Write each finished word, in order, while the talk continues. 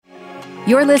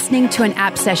You're listening to an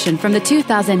app session from the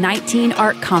 2019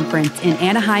 ARC Conference in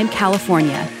Anaheim,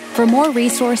 California. For more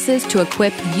resources to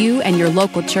equip you and your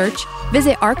local church,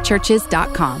 visit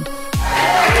arcchurches.com.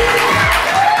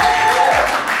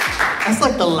 That's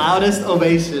like the loudest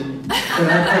ovation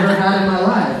that I've ever had in my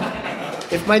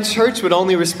life. If my church would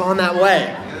only respond that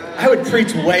way, I would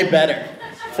preach way better,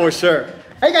 for sure.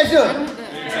 How you guys doing?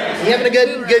 You having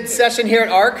a good session here at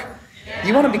ARC?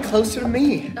 You want to be closer to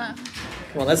me?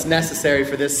 Well, that's necessary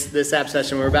for this app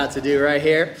session we're about to do right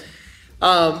here. We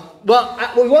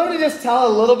wanted to just tell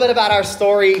a little bit about our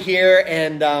story here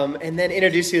and then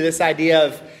introduce you to this idea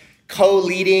of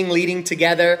leading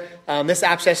together. This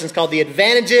app session is called The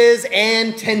Advantages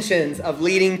and Tensions of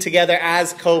Leading Together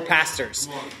as Co-Pastors.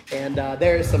 And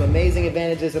there are some amazing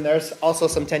advantages and there's also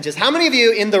some tensions. How many of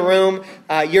you in the room,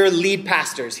 you're lead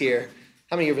pastors here?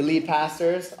 How many of you are lead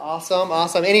pastors? Awesome.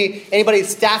 Anybody,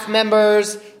 staff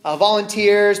members,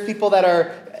 volunteers, people that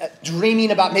are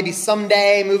dreaming about maybe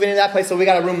someday moving into that place? So we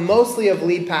got a room mostly of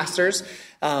lead pastors.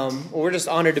 We're just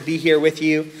honored to be here with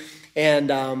you.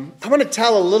 And I want to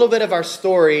tell a little bit of our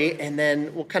story, and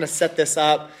then we'll kind of set this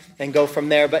up and go from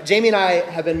there. But Jamie and I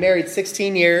have been married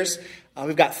 16 years.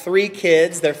 We've got 3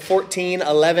 kids. They're 14,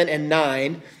 11, and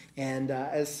 9. And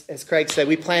as Craig said,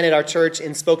 we planted our church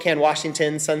in Spokane,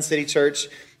 Washington, Sun City Church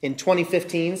in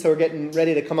 2015. So we're getting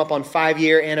ready to come up on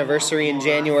 5-year anniversary in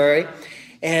January.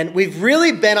 And we've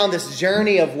really been on this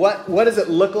journey of what does it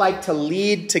look like to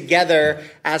lead together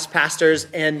as pastors.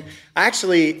 And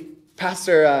actually,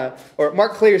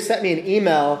 Mark Clear sent me an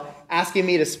email asking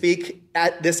me to speak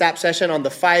at this app session on the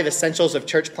 5 essentials of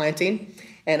church planting.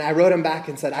 And I wrote him back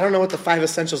and said, I don't know what the 5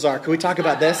 essentials are. Can we talk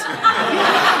about this?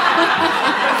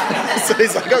 So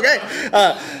he's like, okay.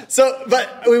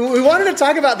 But we wanted to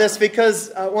talk about this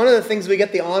because one of the things we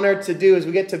get the honor to do is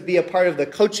we get to be a part of the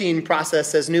coaching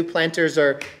process as new planters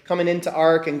are coming into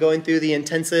ARC and going through the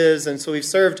intensives. And so we've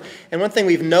served. And one thing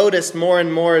we've noticed more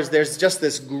and more is there's just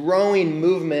this growing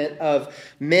movement of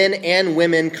men and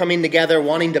women coming together,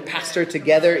 wanting to pastor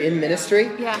together in ministry.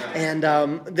 Yeah.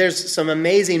 And there's some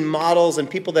amazing models and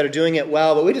people that are doing it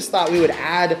well. But we just thought we would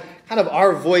add kind of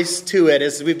our voice to it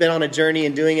as we've been on a journey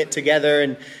and doing it together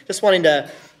and just wanting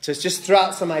to just throw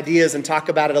out some ideas and talk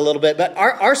about it a little bit. But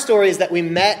our story is that we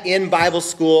met in Bible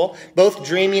school, both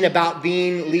dreaming about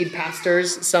being lead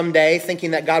pastors someday,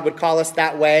 thinking that God would call us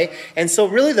that way. And so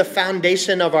really the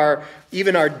foundation of our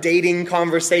dating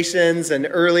conversations and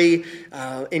early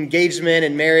engagement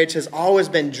and marriage has always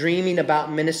been dreaming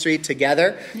about ministry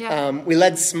together. Yeah. We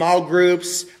led small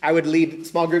groups. I would lead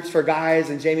small groups for guys,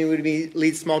 and Jamie would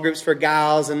lead small groups for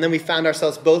gals. And then we found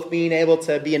ourselves both being able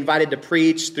to be invited to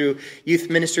preach through youth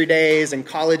ministry days and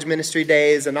college ministry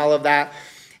days and all of that.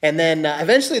 And then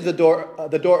eventually the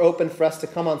door opened for us to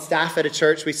come on staff at a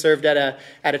church. We served at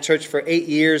a church for 8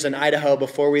 years in Idaho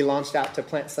before we launched out to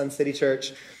plant Sun City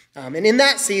Church. And in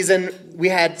that season, we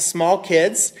had small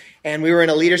kids, and we were in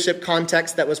a leadership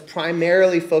context that was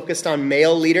primarily focused on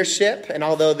male leadership. And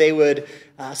although they would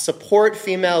support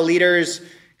female leaders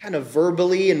kind of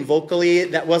verbally and vocally,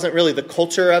 that wasn't really the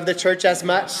culture of the church as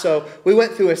much. So we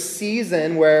went through a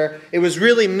season where it was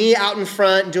really me out in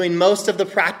front doing most of the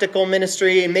practical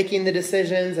ministry and making the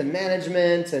decisions and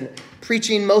management and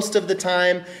preaching most of the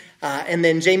time. And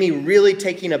then Jamie really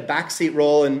taking a backseat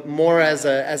role and more as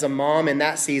a mom in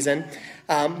that season.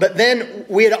 But then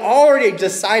we had already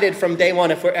decided from day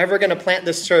one, if we're ever going to plant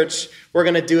this church, we're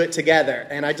going to do it together.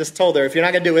 And I just told her, if you're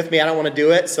not going to do it with me, I don't want to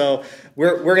do it. So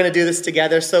we're going to do this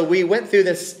together. So we went through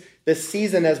this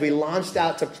season as we launched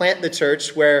out to plant the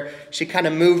church where she kind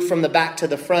of moved from the back to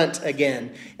the front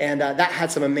again. And that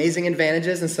had some amazing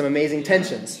advantages and some amazing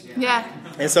tensions. Yeah.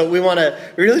 And so we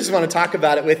really just want to talk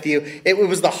about it with you. It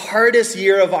was the hardest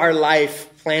year of our life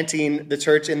planting the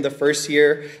church in the first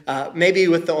year, maybe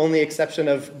with the only exception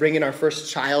of bringing our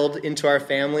first child into our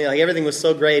family. Like everything was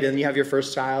so great, and you have your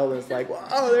first child, and it's like,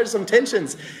 whoa, there's some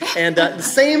tensions. And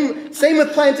same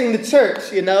with planting the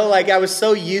church. Like I was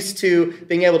so used to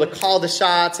being able to call the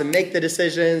shots and make the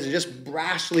decisions and just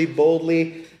brashly,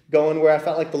 boldly going where I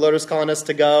felt like the Lord was calling us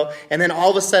to go. And then all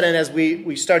of a sudden, as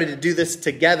we started to do this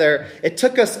together, it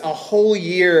took us a whole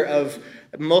year of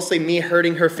mostly me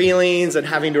hurting her feelings and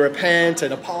having to repent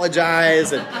and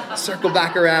apologize and circle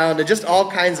back around and just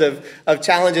all kinds of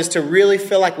challenges to really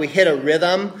feel like we hit a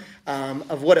rhythm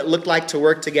of what it looked like to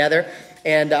work together.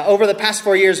 And over the past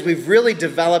 4 years, we've really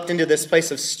developed into this place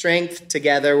of strength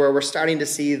together where we're starting to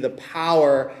see the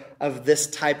power of this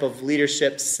type of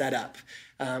leadership setup.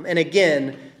 And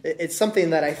again, it's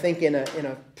something that I think in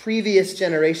a previous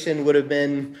generation would have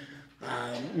been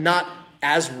not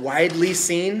as widely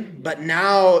seen, but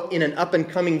now in an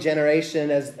up-and-coming generation,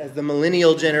 as the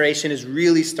millennial generation is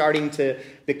really starting to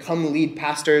become lead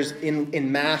pastors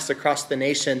in mass across the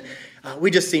nation,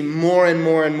 we just see more and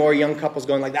more and more young couples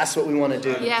going like, that's what we want to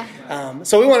do. Yeah.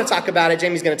 So we want to talk about it.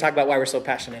 Jamie's going to talk about why we're so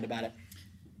passionate about it.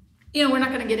 You know, we're not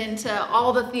going to get into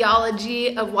all the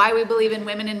theology of why we believe in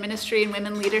women in ministry and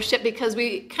women leadership, because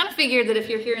we kind of figured that if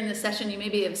you're here in this session, you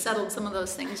maybe have settled some of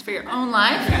those things for your own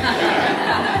life.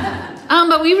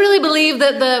 But we really believe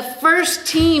that the first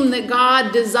team that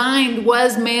God designed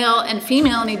was male and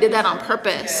female, and he did that on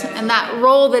purpose. And that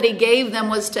role that he gave them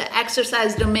was to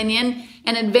exercise dominion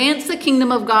and advance the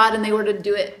kingdom of God, and they were to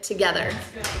do it together.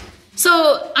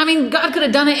 So, I mean, God could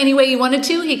have done it any way he wanted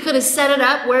to. He could have set it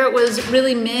up where it was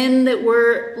really men that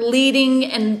were leading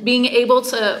and being able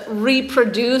to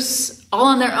reproduce all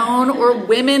on their own, or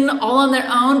women all on their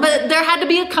own. But there had to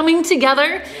be a coming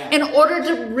together in order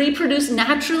to reproduce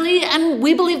naturally. And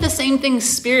we believe the same thing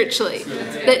spiritually.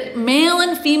 That male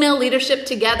and female leadership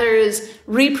together is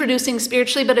reproducing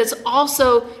spiritually, but it's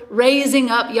also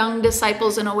raising up young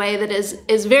disciples in a way that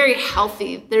is very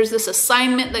healthy. There's this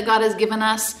assignment that God has given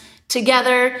us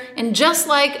together. And just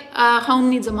like a home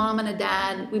needs a mom and a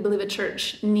dad, we believe a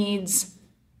church needs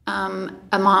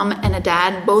a mom and a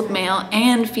dad, both male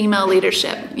and female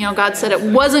leadership. You know, God said it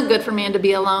wasn't good for man to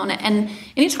be alone. And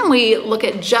anytime we look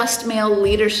at just male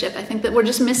leadership, I think that we're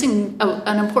just missing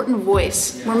an important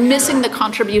voice. We're missing the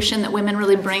contribution that women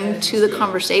really bring to the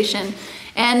conversation.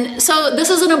 And so this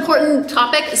is an important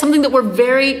topic, something that we're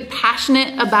very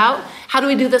passionate about. How do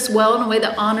we do this well in a way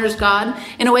that honors God,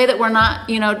 in a way that we're not,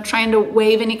 trying to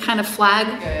wave any kind of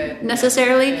flag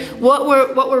necessarily? What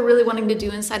we're really wanting to do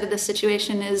inside of this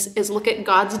situation is look at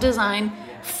God's design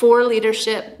for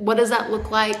leadership. What does that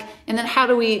look like? And then how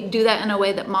do we do that in a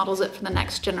way that models it for the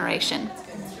next generation?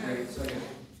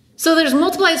 So there's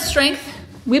multiplied strength.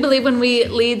 We believe when we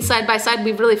lead side by side,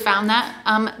 we've really found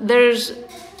that. There's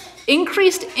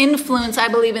increased influence, I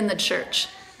believe, in the church.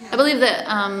 I believe that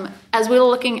as we're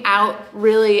looking out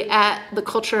really at the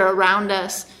culture around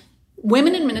us,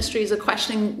 women in ministry is a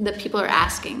question that people are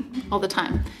asking all the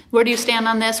time. Where do you stand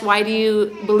on this? Why do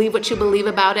you believe what you believe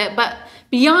about it? But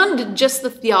beyond just the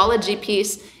theology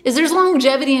piece, there's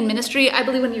longevity in ministry, I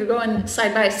believe, when you're going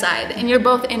side by side and you're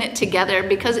both in it together,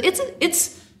 because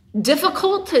it's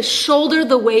difficult to shoulder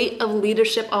the weight of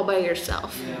leadership all by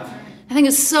yourself. Yeah. I think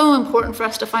it's so important for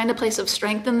us to find a place of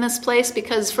strength in this place,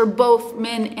 because for both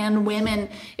men and women,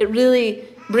 it really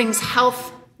brings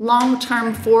health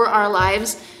long-term for our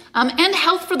lives, and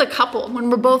health for the couple when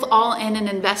we're both all in and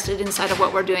invested inside of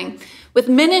what we're doing. With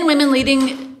men and women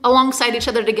leading alongside each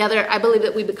other together, I believe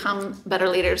that we become better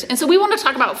leaders. And so we want to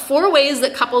talk about 4 ways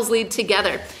that couples lead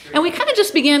together. And we kind of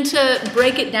just began to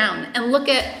break it down and look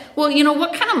at, well,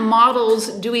 what kind of models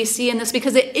do we see in this?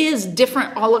 Because it is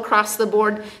different all across the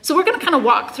board. So we're going to kind of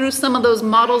walk through some of those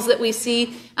models that we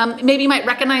see. Maybe you might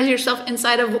recognize yourself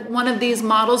inside of one of these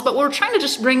models, but we're trying to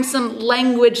just bring some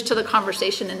language to the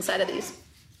conversation inside of these.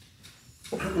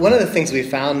 One of the things we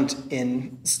found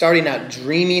in starting out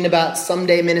dreaming about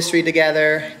someday ministry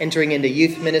together, entering into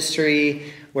youth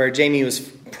ministry, where Jamie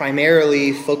was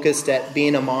primarily focused at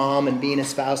being a mom and being a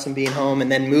spouse and being home,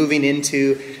 and then moving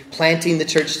into planting the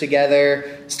church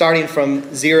together, starting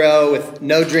from zero with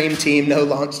no dream team, no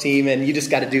launch team, and you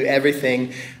just got to do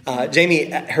everything.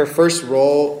 Jamie, her first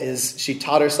role is she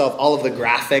taught herself all of the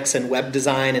graphics and web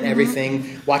design and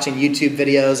everything, watching YouTube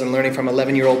videos and learning from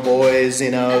 11-year-old boys,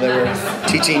 that were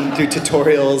teaching through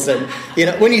tutorials.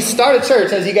 And, when you start a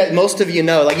church, as you guys, most of you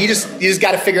know, you just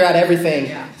got to figure out everything.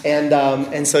 Yeah.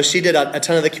 And so she did a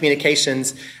ton of the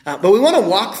communications. But we want to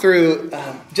walk through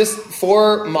just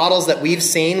 4 models that we've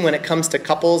seen when it comes to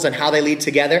couples and how they lead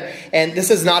together. And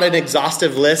this is not an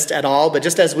exhaustive list at all, but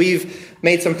just as we've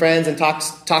made some friends and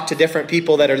talked to different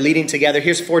people that are leading together,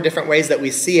 here's 4 different ways that we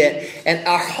see it. And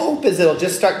our hope is it'll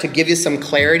just start to give you some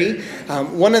clarity.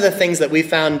 One of the things that we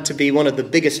found to be one of the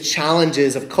biggest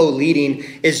challenges of co-leading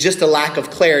is just a lack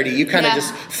of clarity. You kind of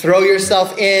just throw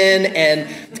yourself in,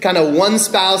 and kind of one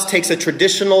spouse takes a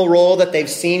traditional role that they've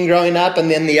seen growing up, and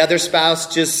then the other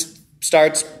spouse just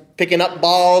starts picking up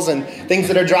balls and things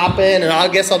that are dropping, and I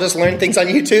guess I'll just learn things on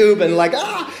YouTube,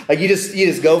 and you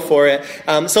just go for it.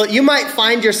 So you might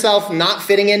find yourself not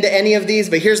fitting into any of these,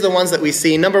 but here's the ones that we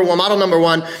see. Model number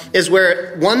 1 is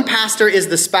where one pastor is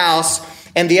the spouse,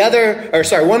 and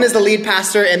one is the lead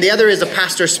pastor, and the other is a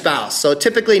pastor's spouse. So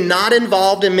typically not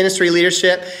involved in ministry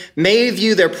leadership, may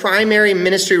view their primary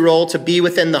ministry role to be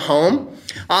within the home.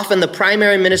 Often the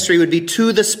primary ministry would be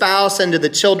to the spouse and to the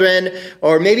children,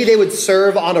 or maybe they would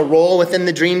serve on a role within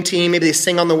the dream team. Maybe they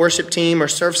sing on the worship team or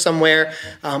serve somewhere.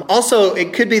 Also,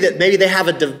 it could be that maybe they have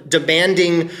a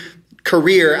demanding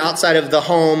career outside of the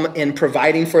home in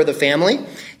providing for the family.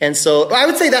 And so I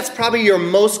would say that's probably your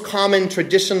most common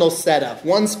traditional setup.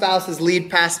 One spouse is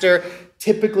lead pastor,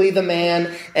 typically the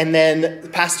man, and then the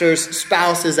pastor's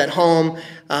spouse is at home.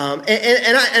 And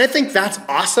I think that's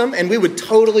awesome, and we would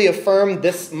totally affirm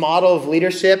this model of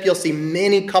leadership. You'll see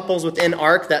many couples within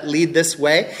ARC that lead this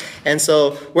way. And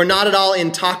so we're not at all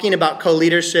in talking about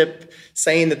co-leadership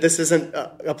saying that this isn't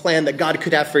a plan that God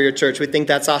could have for your church. We think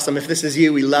that's awesome. If this is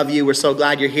you, we love you. We're so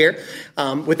glad you're here.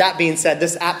 With that being said,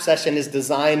 this app session is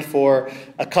designed for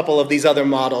a couple of these other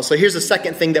models. So here's the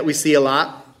second thing that we see a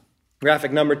lot.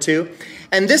 Graphic number 2.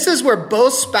 And this is where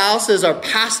both spouses are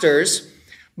pastors,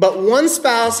 but one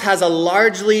spouse has a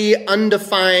largely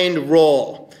undefined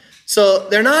role. So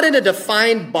they're not in a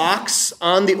defined box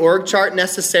on the org chart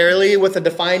necessarily with a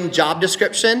defined job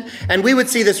description. And we would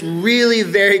see this really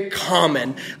very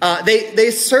common.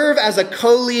 They serve as a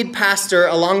co-lead pastor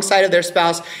alongside of their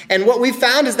spouse. And what we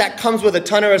found is that comes with a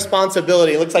ton of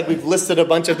responsibility. It looks like we've listed a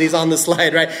bunch of these on the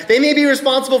slide, right? They may be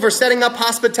responsible for setting up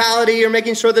hospitality or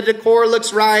making sure the decor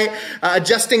looks right,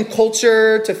 adjusting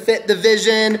culture to fit the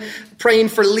vision, praying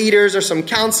for leaders or some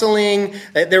counseling.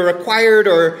 They're required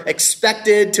or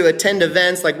expected to attend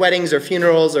events like weddings or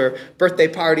funerals or birthday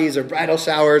parties or bridal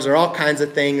showers or all kinds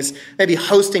of things. Maybe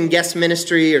hosting guest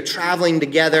ministry or traveling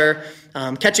together,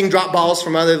 catching drop balls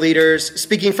from other leaders,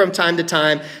 speaking from time to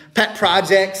time, pet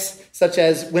projects such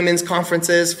as women's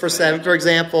conferences, for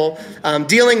example,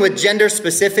 dealing with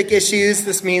gender-specific issues.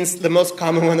 This means the most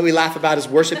common one that we laugh about is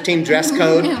worship team dress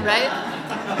code. Right?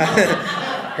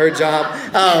 Her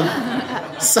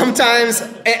job. Sometimes,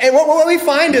 and what we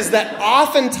find is that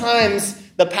oftentimes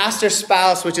the pastor's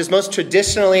spouse, which is most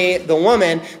traditionally the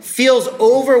woman, feels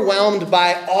overwhelmed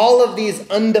by all of these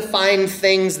undefined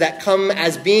things that come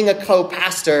as being a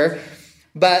co-pastor,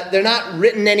 but they're not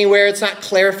written anywhere. It's not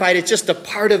clarified. It's just a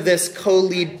part of this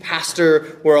co-lead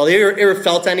pastor world. You ever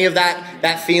felt any of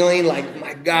that feeling? Like,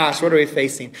 my gosh, what are we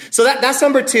facing? So that's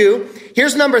number 2.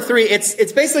 Here's number 3.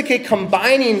 It's basically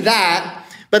combining that.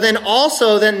 But then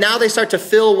also, now they start to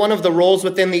fill one of the roles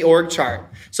within the org chart.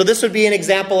 So this would be an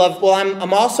example of, well,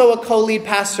 I'm also a co-lead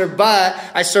pastor, but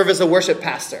I serve as a worship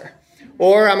pastor.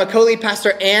 Or I'm a co-lead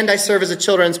pastor and I serve as a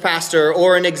children's pastor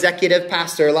or an executive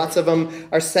pastor. Lots of them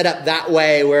are set up that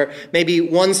way, where maybe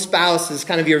one spouse is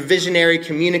kind of your visionary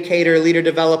communicator, leader,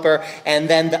 developer, and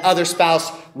then the other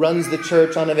spouse runs the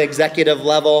church on an executive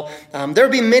level. There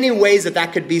would be many ways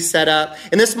that could be set up.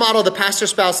 In this model, the pastor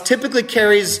spouse typically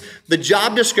carries the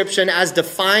job description as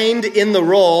defined in the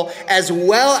role, as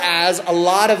well as a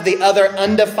lot of the other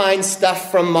undefined stuff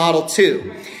from model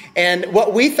 2. And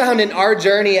what we found in our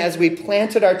journey as we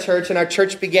planted our church and our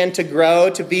church began to grow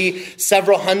to be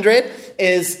several hundred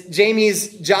is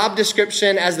Jamie's job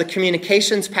description as the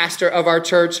communications pastor of our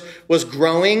church was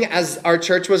growing as our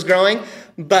church was growing.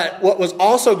 But what was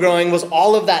also growing was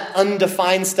all of that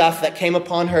undefined stuff that came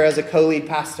upon her as a co-lead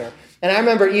pastor. And I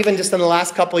remember even just in the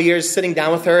last couple of years sitting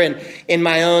down with her and in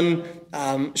my own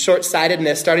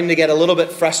short-sightedness, starting to get a little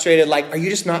bit frustrated, like, are you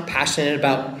just not passionate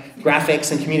about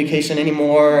graphics and communication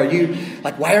anymore? Are you,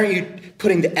 like, why aren't you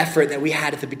putting the effort that we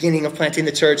had at the beginning of planting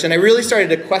the church? And I really started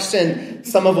to question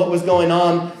some of what was going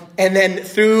on. And then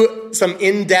through some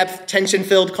in-depth,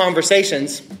 tension-filled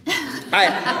conversations,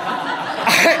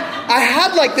 I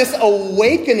had like this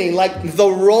awakening, like the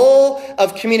role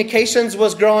of communications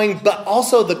was growing, but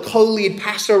also the co-lead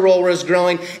pastor role was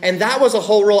growing. And that was a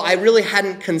whole role I really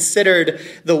hadn't considered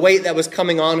the weight that was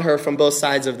coming on her from both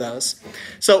sides of those.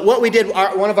 So what we did,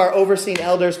 one of our overseeing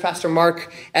elders, Pastor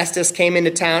Mark Estes, came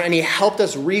into town and he helped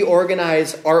us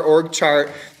reorganize our org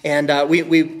chart. And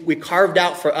we carved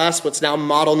out for us what's now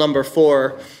model number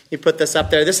 4. We put this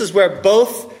up there. This is where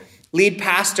both lead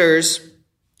pastors,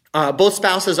 both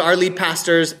spouses are lead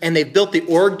pastors, and they've built the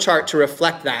org chart to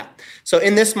reflect that. So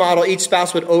in this model, each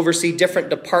spouse would oversee different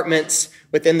departments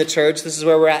within the church. This is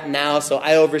where we're at now. So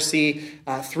I oversee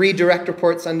 3 direct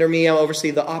reports under me. I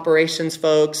oversee the operations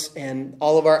folks and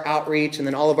all of our outreach and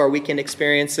then all of our weekend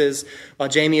experiences, while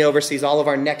Jamie oversees all of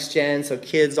our next gen, so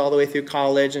kids all the way through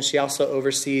college. And she also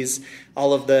oversees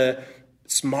all of the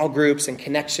small groups and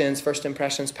connections, first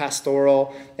impressions,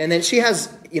 pastoral. And then she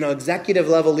has, executive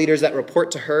level leaders that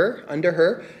report to her, under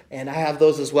her, and I have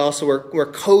those as well. So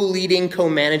we're co-leading,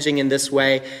 co-managing in this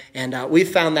way, and we've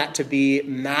found that to be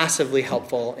massively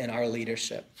helpful in our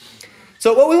leadership.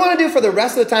 So what we want to do for the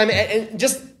rest of the time, and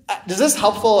just Does this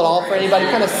helpful at all for anybody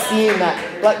kind of seeing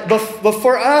that? Like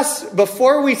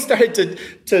before we started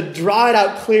to draw it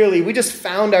out clearly, we just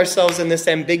found ourselves in this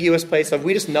ambiguous place of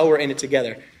we just know we're in it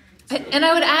together. And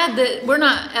I would add that we're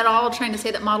not at all trying to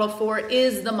say that Model 4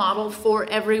 is the model for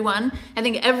everyone. I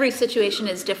think every situation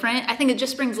is different. I think it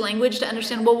just brings language to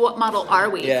understand, well, what model are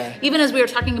we? Yeah. Even as we were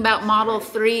talking about Model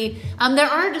 3, there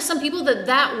are just some people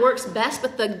that works best,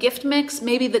 but the gift mix,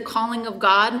 maybe the calling of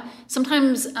God,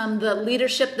 sometimes the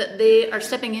leadership that they are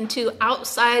stepping into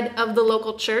outside of the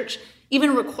local church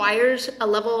even requires a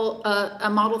level, a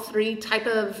Model 3 type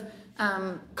of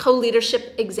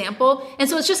co-leadership example. And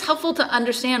so it's just helpful to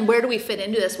understand, where do we fit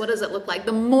into this? What does it look like?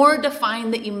 The more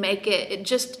defined that you make it, it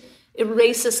just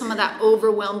erases some of that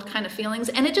overwhelmed kind of feelings.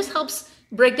 And it just helps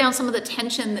break down some of the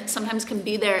tension that sometimes can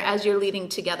be there as you're leading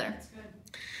together.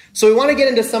 So we want to get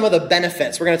into some of the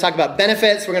benefits. We're going to talk about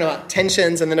benefits, we're going to talk about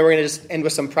tensions, and then we're going to just end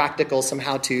with some practicals, some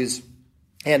how-tos.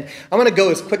 And I'm going to go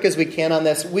as quick as we can on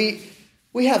this.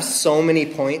 We have so many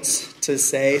points to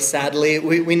say, sadly.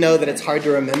 We know that it's hard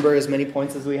to remember as many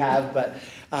points as we have, but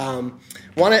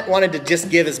wanted to just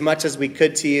give as much as we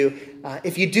could to you.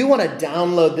 If you do want to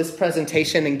download this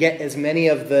presentation and get as many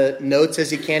of the notes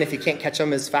as you can, if you can't catch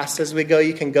them as fast as we go,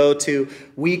 you can go to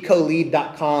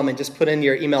wecolead.com and just put in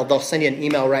your email. They'll send you an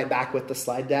email right back with the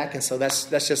slide deck, and so that's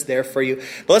just there for you.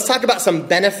 But let's talk about some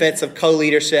benefits of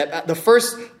co-leadership. The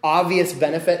first obvious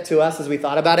benefit to us as we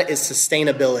thought about it is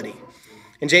sustainability.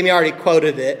 And Jamie already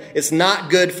quoted it. It's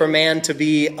not good for man to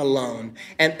be alone.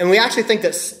 And we actually think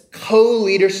that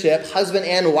co-leadership, husband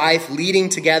and wife leading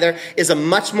together, is a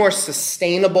much more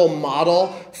sustainable model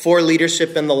for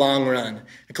leadership in the long run.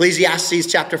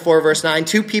 Ecclesiastes chapter 4, verse 9,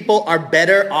 2 people are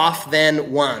better off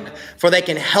than one, for they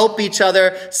can help each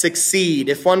other succeed.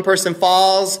 If one person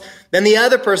falls, then the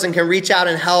other person can reach out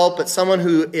and help, but someone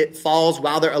who it falls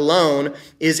while they're alone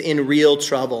is in real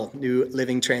trouble, New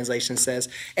Living Translation says.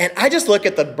 And I just look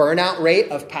at the burnout rate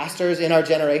of pastors in our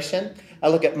generation. I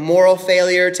look at moral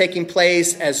failure taking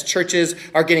place as churches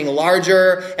are getting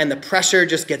larger and the pressure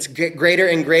just gets greater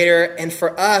and greater. And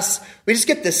for us, we just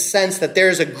get this sense that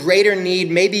there's a greater need,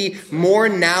 maybe more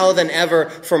now than ever,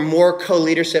 for more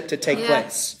co-leadership to take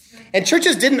place. And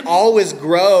churches didn't always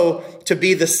grow to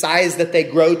be the size that they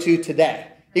grow to today.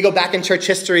 You go back in church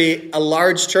history, a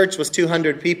large church was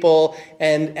 200 people,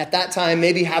 and at that time,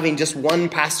 maybe having just one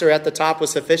pastor at the top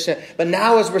was sufficient. But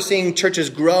now as we're seeing churches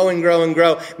grow and grow and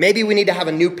grow, maybe we need to have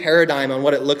a new paradigm on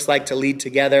what it looks like to lead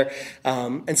together.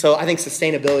 And so I think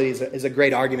sustainability is a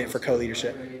great argument for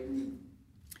co-leadership.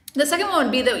 The second one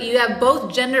would be that you have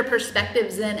both gender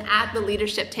perspectives in at the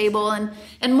leadership table.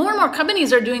 And more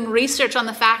companies are doing research on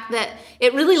the fact that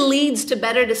it really leads to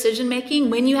better decision making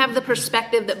when you have the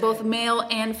perspective that both male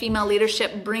and female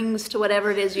leadership brings to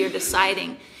whatever it is you're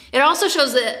deciding. It also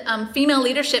shows that female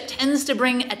leadership tends to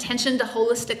bring attention to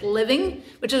holistic living,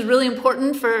 which is really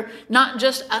important for not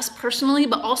just us personally,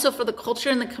 but also for the culture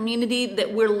and the community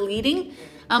that we're leading.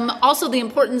 Also the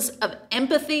importance of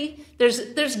empathy.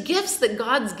 There's gifts that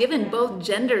God's given both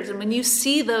genders, and when you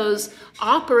see those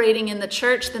operating in the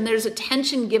church, then there's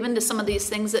attention given to some of these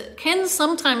things that can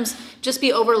sometimes just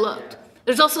be overlooked.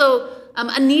 There's also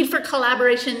a need for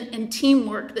collaboration and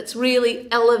teamwork that's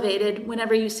really elevated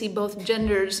whenever you see both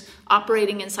genders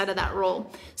operating inside of that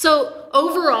role. So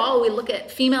overall, we look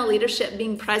at female leadership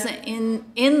being present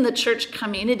in the church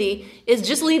community is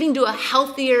just leading to a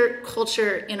healthier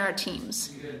culture in our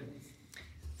teams.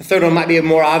 The third one might be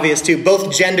more obvious too,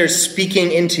 both genders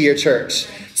speaking into your church.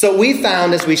 So we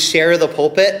found as we share the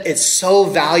pulpit, it's so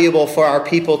valuable for our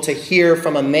people to hear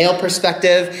from a male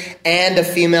perspective and a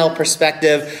female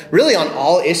perspective, really on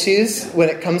all issues when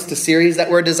it comes to series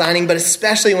that we're designing, but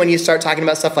especially when you start talking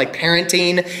about stuff like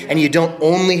parenting and you don't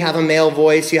only have a male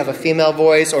voice, you have a female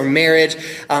voice, or marriage.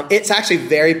 It's actually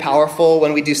very powerful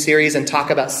when we do series and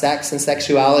talk about sex and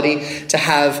sexuality to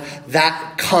have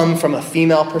that come from a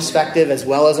female perspective as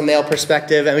well as a male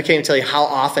perspective. And we can't even tell you how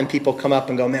often people come up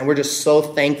and go, man, we're just so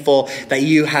thankful that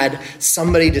you had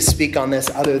somebody to speak on this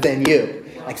other than you.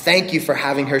 Like, thank you for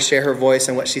having her share her voice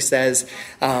and what she says.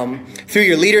 Through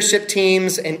your leadership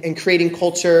teams and creating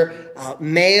culture,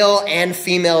 male and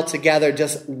female together,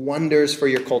 just wonders for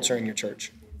your culture and your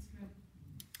church.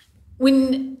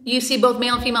 When you see both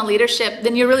male and female leadership,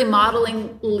 then you're really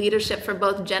modeling leadership for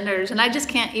both genders. And I just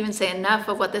can't even say enough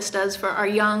of what this does for our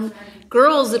young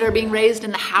girls that are being raised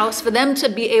in the house, for them to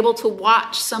be able to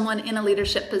watch someone in a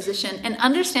leadership position and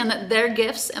understand that their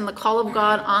gifts and the call of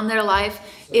God on their life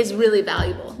is really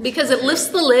valuable, because it lifts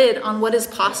the lid on what is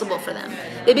possible for them.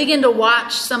 They begin to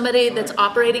watch somebody that's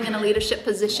operating in a leadership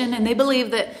position and they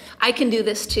believe that I can do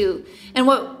this too. And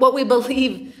what we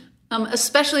believe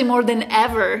especially more than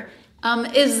ever,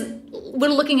 is we're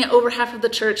looking at over half of the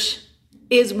church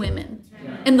is women.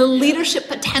 And the leadership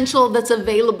potential that's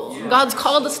available. God's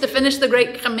called us to finish the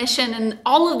Great Commission, and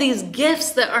all of these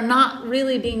gifts that are not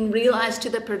really being realized to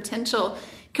their potential.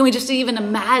 Can we just even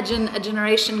imagine a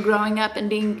generation growing up and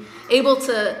being able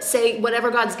to say,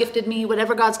 whatever God's gifted me,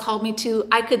 whatever God's called me to,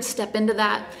 I could step into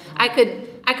that. I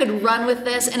could run with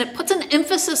this. And it puts an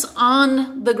emphasis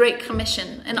on the Great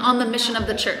Commission and on the mission of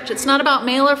the church. It's not about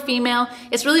male or female.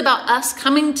 It's really about us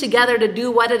coming together to do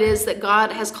what it is that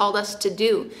God has called us to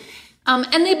do.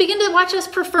 And they begin to watch us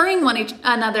preferring one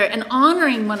another and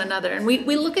honoring one another. And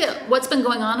we look at what's been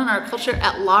going on in our culture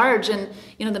at large, and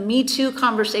the Me Too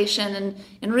conversation,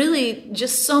 and really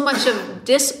just so much of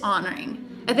dishonoring.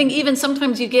 I think even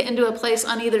sometimes you get into a place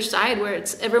on either side where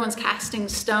everyone's casting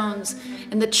stones,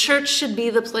 and the church should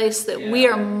be the place that we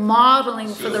are modeling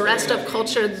for the rest of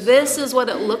culture. This is what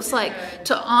it looks like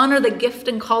to honor the gift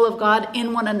and call of God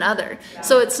in one another.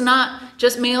 So it's not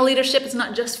just male leadership, it's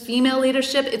not just female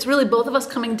leadership, it's really both of us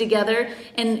coming together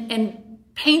and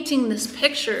painting this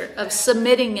picture of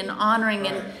submitting and honoring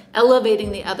and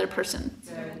elevating the other person.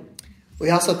 We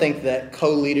also think that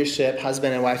co-leadership,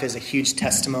 husband and wife, is a huge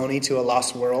testimony to a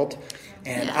lost world.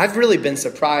 And I've really been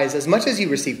surprised, as much as you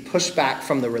receive pushback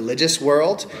from the religious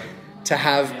world to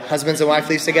have husbands and wife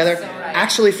lead together,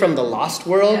 actually from the lost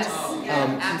world,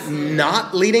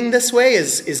 not leading this way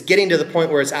is getting to the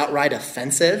point where it's outright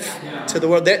offensive to the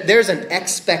world. There's an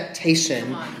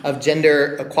expectation of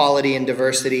gender equality and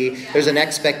diversity. There's an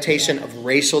expectation of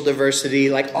racial diversity.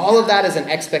 Like, all of that is an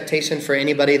expectation for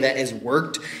anybody that has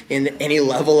worked in any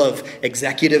level of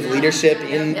executive leadership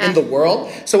in the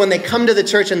world. So when they come to the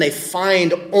church and they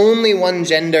find only one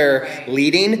gender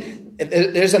leading,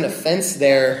 there's an offense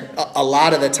there a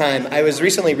lot of the time. I was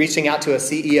recently reaching out to a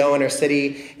CEO in our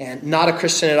city, and not a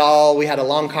Christian at all. We had a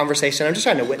long conversation. I'm just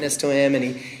trying to witness to him, and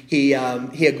he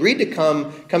agreed to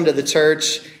come to the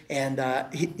church, and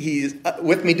he's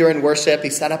with me during worship. He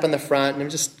sat up in the front, and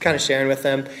I'm just kind of sharing with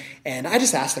him. And I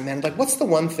just asked him, man, like, what's the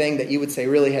one thing that you would say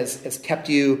really has kept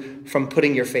you from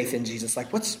putting your faith in Jesus?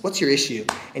 Like, what's your issue?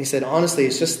 And he said, honestly,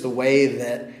 it's just the way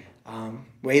that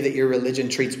your religion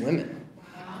treats women.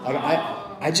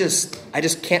 I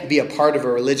just can't be a part of a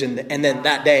religion. And then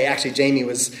that day, actually, Jamie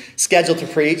was scheduled to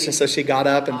preach, and so she got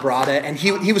up and brought it. And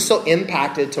he was so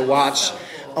impacted to watch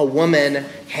a woman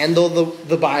handle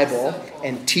the Bible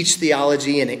and teach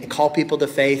theology and call people to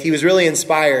faith. He was really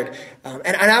inspired.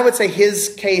 And I would say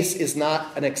his case is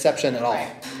not an exception at all.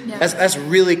 Yeah. That's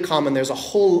really common. There's a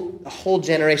whole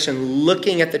generation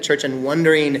looking at the church and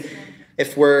wondering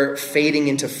if we're fading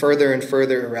into further and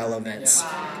further irrelevance.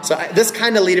 So this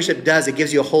kind of leadership it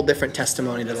gives you a whole different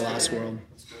testimony to the lost world.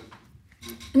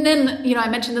 And then, I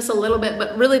mentioned this a little bit,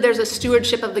 but really there's a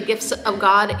stewardship of the gifts of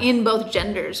God in both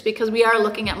genders, because we are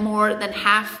looking at more than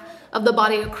half of the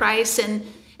body of Christ. And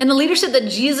the leadership that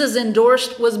Jesus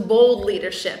endorsed was bold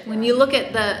leadership. When you look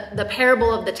at the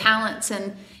parable of the talents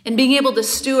and being able to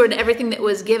steward everything that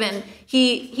was given,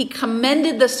 he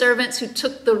commended the servants who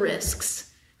took the risks,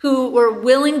 who were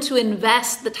willing to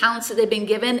invest the talents that they've been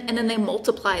given, and then they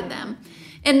multiplied them.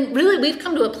 And really, we've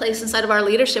come to a place inside of our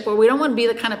leadership where we don't want to be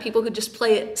the kind of people who just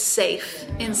play it safe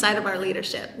inside of our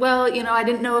leadership. Well, I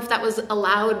didn't know if that was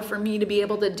allowed for me to be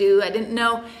able to do. I didn't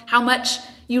know how much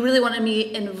you really wanted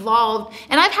me involved.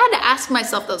 And I've had to ask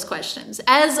myself those questions.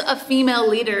 As a female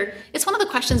leader, it's one of the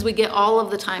questions we get all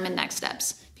of the time in Next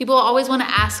Steps. People always want to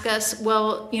ask us,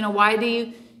 well, why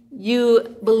do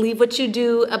you believe what you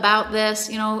do about this?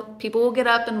 People will get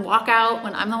up and walk out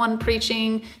when I'm the one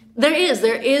preaching. There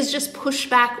is just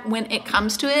pushback when it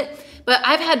comes to it. But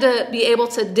I've had to be able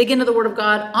to dig into the Word of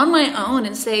God on my own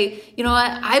and say, you know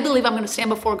what, I believe I'm going to stand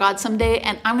before God someday,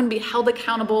 and I'm going to be held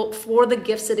accountable for the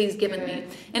gifts that He's given me.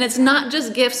 And it's not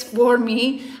just gifts for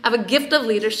me. I have a gift of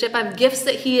leadership. I have gifts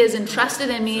that He has entrusted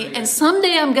in me, and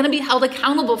someday I'm going to be held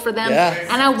accountable for them.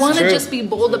 And I want to just be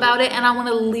bold about it, and I want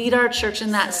to lead our church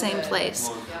in that same place.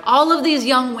 All of these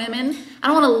young women, I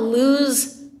don't want to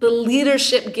lose the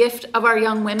leadership gift of our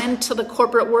young women to the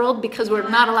corporate world because we're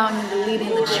not allowing them to lead in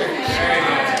the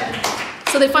church.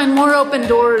 So they find more open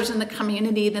doors in the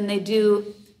community than they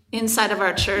do inside of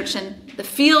our church. And the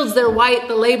fields, they're white,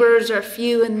 the laborers are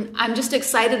few. And I'm just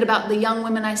excited about the young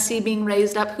women I see being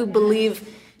raised up who believe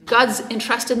God's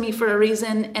entrusted me for a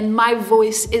reason, and my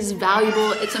voice is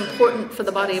valuable. It's important for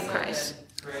the body of Christ.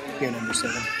 You're number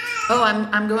 7. Oh,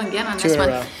 I'm going again on this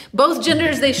one. Both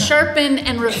genders, they sharpen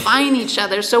and refine each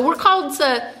other. So we're called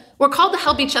to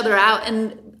help each other out.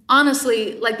 And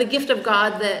honestly, like the gift of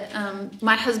God that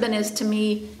my husband is to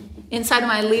me inside of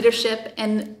my leadership,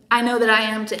 and I know that I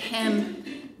am to him,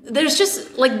 there's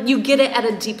just like, you get it at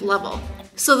a deep level.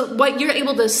 So what you're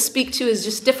able to speak to is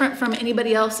just different from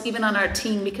anybody else, even on our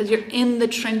team, because you're in the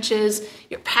trenches,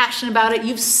 you're passionate about it,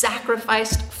 you've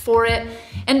sacrificed for it.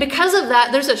 And because of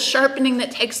that, there's a sharpening that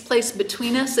takes place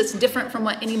between us that's different from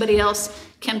what anybody else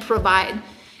can provide.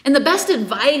 And the best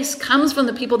advice comes from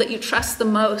the people that you trust the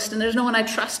most. And there's no one I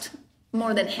trust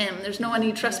more than him. There's no one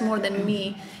you trust more than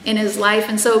me in his life.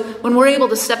 And so when we're able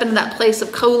to step into that place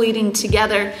of co-leading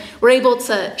together, we're able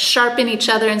to sharpen each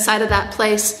other inside of that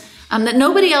place that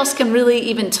nobody else can really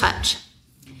even touch.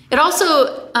 It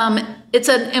also, it's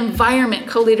an environment,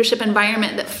 co-leadership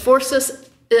environment, that forces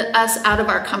us out of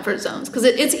our comfort zones, because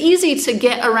it's easy to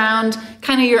get around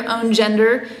kind of your own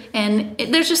gender, and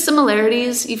there's just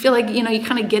similarities. You feel like, you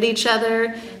kind of get each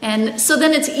other, and so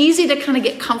then it's easy to kind of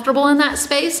get comfortable in that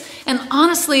space. And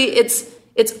honestly, it's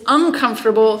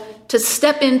uncomfortable to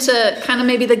step into kind of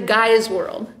maybe the guy's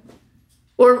world,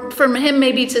 or for him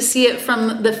maybe to see it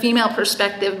from the female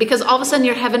perspective, because all of a sudden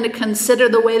you're having to consider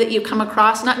the way that you come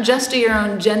across, not just to your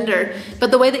own gender,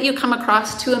 but the way that you come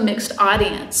across to a mixed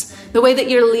audience, the way that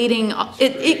you're leading.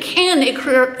 It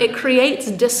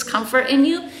creates discomfort in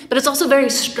you, but it's also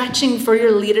very stretching for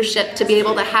your leadership to be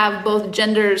able to have both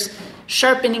genders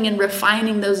sharpening and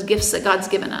refining those gifts that God's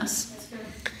given us.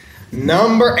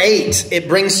 Number 8, it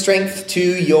brings strength to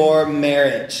your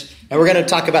marriage. And we're going to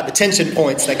talk about the tension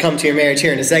points that come to your marriage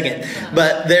here in a second.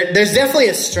 But there's definitely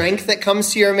a strength that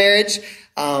comes to your marriage.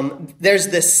 There's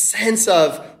this sense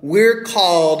of we're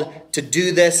called to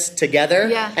do this together,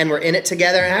 and we're in it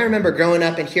together. And I remember growing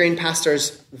up and hearing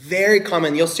pastors, very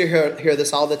common, you'll still hear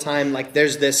this all the time, like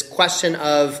there's this question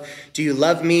of, do you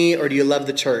love me or do you love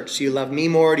the church? Do you love me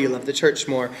more or do you love the church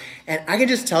more? And I can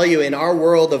just tell you, in our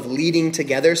world of leading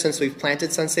together since we've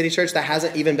planted Sun City Church, that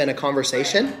hasn't even been a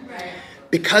conversation.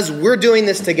 Because we're doing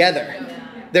this together.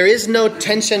 There is no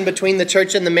tension between the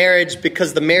church and the marriage,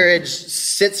 because the marriage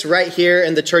sits right here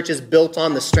and the church is built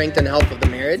on the strength and health of the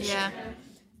marriage. Yeah.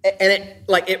 And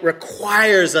it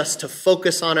requires us to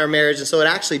focus on our marriage. And so it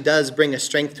actually does bring a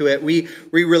strength to it. We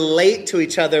relate to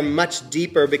each other much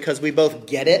deeper because we both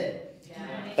get it.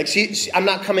 Like I'm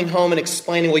not coming home and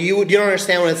explaining, well, you don't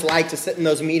understand what it's like to sit in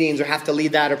those meetings or have to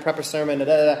lead that or prep a sermon.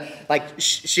 Like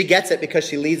she gets it because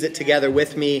she leads it together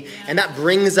with me. And that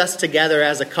brings us together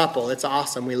as a couple. It's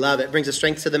awesome. We love it. It brings a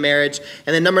strength to the marriage.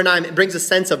 And then number 9, it brings a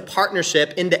sense of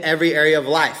partnership into every area of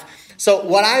life. So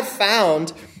what I've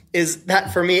found is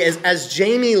that for me is as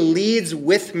Jamie leads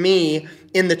with me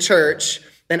in the church,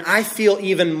 then I feel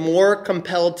even more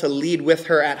compelled to lead with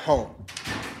her at home.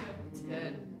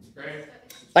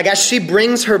 Like as she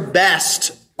brings her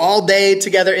best all day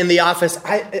together in the office,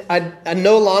 I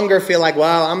no longer feel like,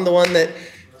 wow, I'm the one that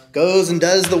goes and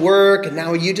does the work, and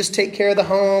now you just take care of the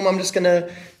home. I'm just going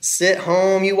to sit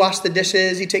home. You wash the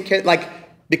dishes. You take care. Like,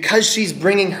 because she's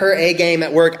bringing her A game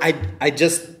at work,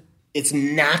 it's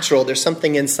natural. There's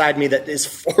something inside me that is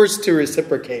forced to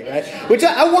reciprocate, right? Which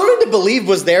I wanted to believe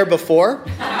was there before.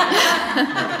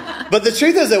 But the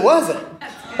truth is it wasn't.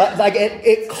 Like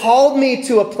it called me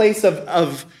to a place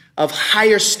of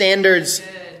higher standards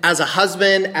as a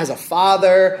husband, as a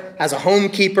father, as a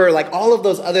homekeeper. Like all of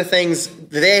those other things,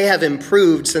 they have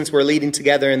improved since we're leading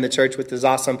together in the church, which is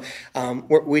awesome.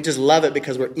 We just love it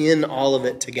because we're in all of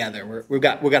it together. We've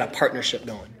got a partnership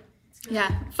going.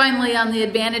 Yeah. Finally, on the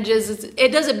advantages,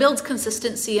 it builds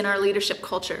consistency in our leadership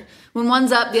culture. When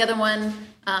one's up, the other one,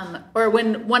 or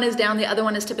when one is down, the other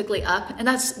one is typically up. And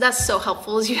that's so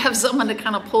helpful, is you have someone to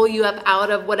kind of pull you up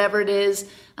out of whatever it is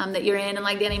that you're in. And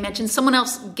like Danny mentioned, someone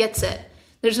else gets it.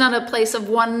 There's not a place of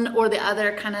one or the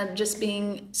other kind of just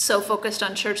being so focused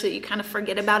on church that you kind of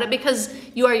forget about it, because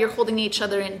you're holding each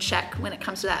other in check when it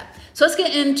comes to that. So let's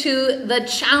get into the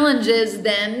challenges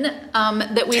then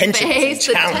that we face,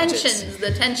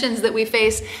 the tensions that we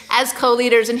face as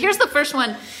co-leaders. And here's the first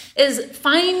one, is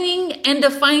finding and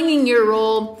defining your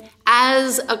role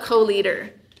as a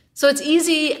co-leader. So it's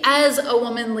easy as a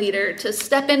woman leader to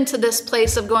step into this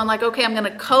place of going like, okay, I'm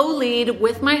going to co-lead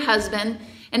with my husband.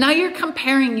 And now you're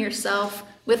comparing yourself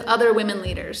with other women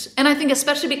leaders. And I think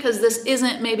especially because this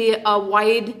isn't maybe a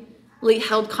widely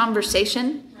held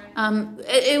conversation,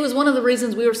 it was one of the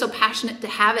reasons we were so passionate to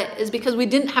have it, is because we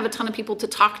didn't have a ton of people to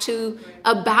talk to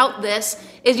about this,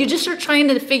 is you just are trying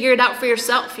to figure it out for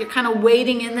yourself. You're kind of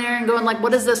wading in there and going like,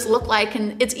 what does this look like?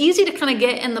 And it's easy to kind of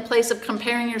get in the place of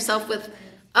comparing yourself with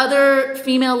other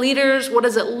female leaders. What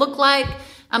does it look like?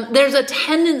 There's a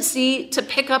tendency to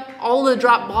pick up all the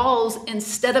drop balls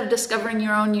instead of discovering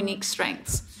your own unique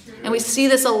strengths. And we see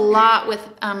this a lot with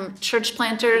church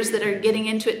planters that are getting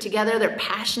into it together. They're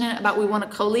passionate about, we want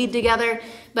to co-lead together.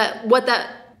 But what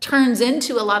that turns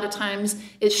into a lot of times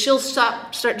is she'll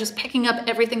start just picking up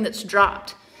everything that's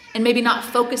dropped and maybe not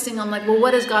focusing on like, well,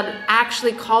 what has God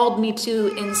actually called me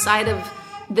to inside of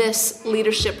this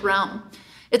leadership realm?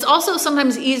 It's also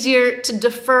sometimes easier to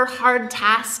defer hard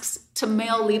tasks to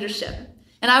male leadership.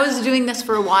 And I was doing this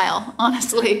for a while,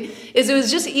 honestly, it was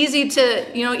just easy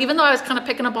to, even though I was kind of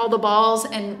picking up all the balls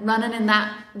and running in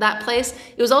that place,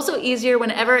 it was also easier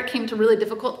whenever it came to really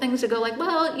difficult things to go like,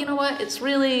 well, you know what, it's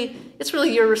really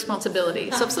your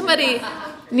responsibility. So if somebody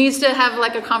needs to have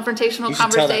like a confrontational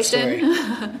conversation,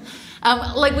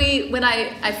 when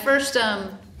I first,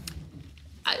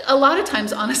 a lot of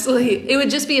times, honestly, it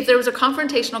would just be if there was a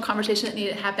confrontational conversation that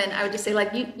needed to happen, I would just say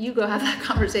like, you go have that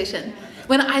conversation.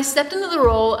 When I stepped into the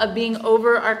role of being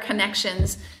over our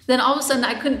connections, then all of a sudden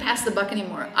I couldn't pass the buck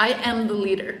anymore. I am the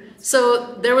leader.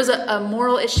 So there was a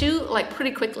moral issue like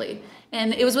pretty quickly.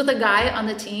 And it was with a guy on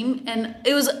the team. And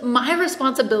it was my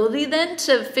responsibility then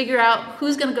to figure out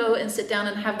who's going to go and sit down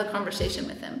and have the conversation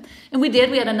with him. And we did.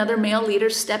 We had another male leader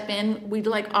step in. We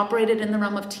operated in the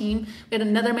realm of team. We had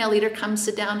another male leader come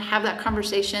sit down, have that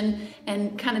conversation,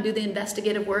 and kind of do the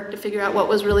investigative work to figure out what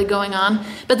was really going on.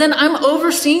 But then I'm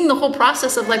overseeing the whole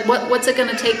process of like, what's it going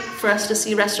to take for us to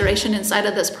see restoration inside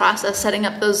of this process, setting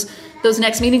up those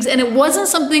next meetings. And it wasn't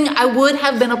something I would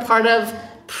have been a part of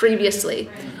previously.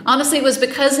 Honestly, it was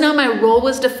because now my role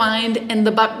was defined and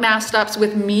the buck now stops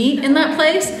with me in that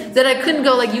place that I couldn't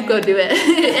go like, you go do it.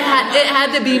 It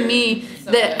had to be me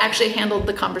that actually handled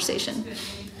the conversation.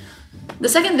 The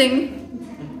second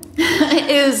thing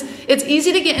is it's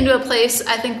easy to get into a place,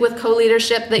 I think, with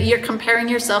co-leadership that you're comparing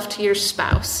yourself to your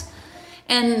spouse.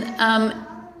 And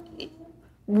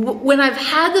when I've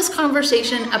had this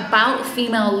conversation about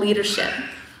female leadership,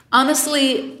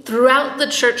 honestly, throughout the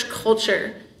church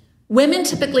culture, women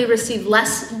typically receive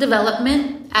less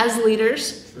development as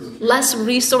leaders, less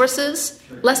resources,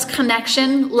 less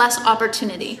connection, less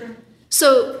opportunity.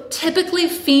 So typically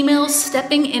females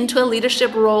stepping into a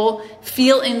leadership role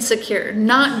feel insecure,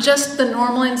 not just the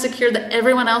normal insecure that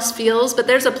everyone else feels, but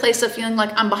there's a place of feeling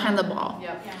like I'm behind the ball.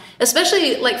 Yep.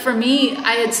 Especially like for me,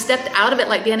 I had stepped out of it,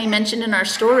 like Danny mentioned in our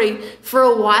story, for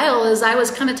a while as I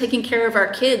was kind of taking care of our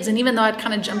kids. And even though I'd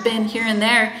kind of jump in here and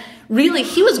there, really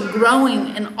he was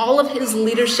growing in all of his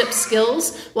leadership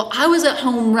skills while I was at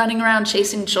home running around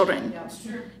chasing children.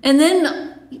 And then,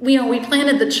 we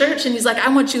planted the church and he's like, I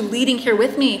want you leading here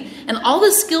with me. And all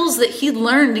the skills that he'd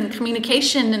learned in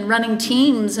communication and running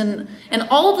teams and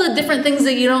all the different things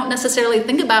that you don't necessarily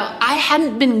think about, I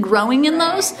hadn't been growing in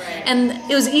those. And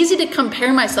it was easy to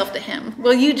compare myself to him.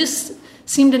 Well, you just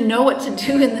seem to know what to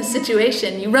do in this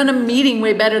situation. You run a meeting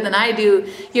way better than I do.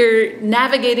 You're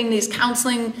navigating these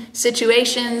counseling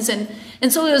situations. And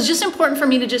so it was just important for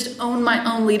me to just own my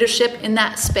own leadership in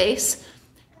that space.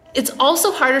 It's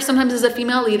also harder sometimes as a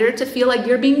female leader to feel like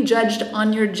you're being judged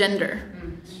on your gender,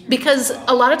 because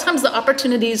a lot of times the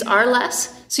opportunities are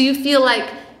less. So you feel like,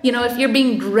 if you're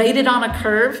being graded on a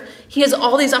curve, he has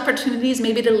all these opportunities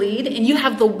maybe to lead and you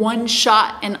have the one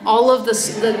shot and all of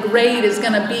the grade is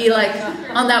going to be like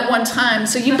on that one time.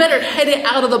 So you better hit it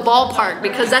out of the ballpark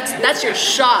because that's your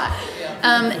shot.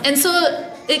 And so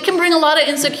it can bring a lot of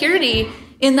insecurity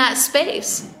in that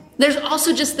space. There's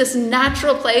also just this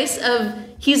natural place of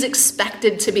he's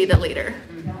expected to be the leader.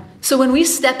 So when we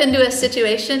step into a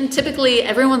situation, typically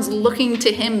everyone's looking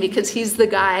to him because he's the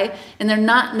guy, and they're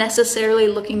not necessarily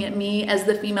looking at me as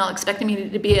the female expecting me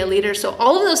to be a leader. So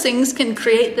all of those things can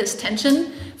create this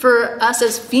tension for us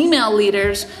as female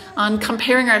leaders on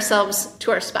comparing ourselves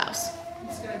to our spouse.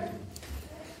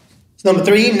 Number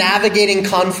 3, navigating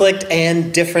conflict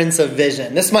and difference of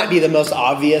vision. This might be the most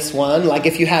obvious one. Like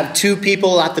if you have 2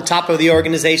 people at the top of the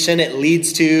organization, it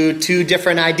leads to 2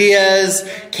 different ideas,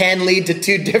 can lead to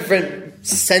 2 different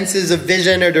senses of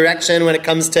vision or direction when it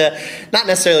comes to not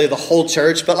necessarily the whole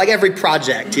church, but like every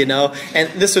project,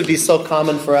 And this would be so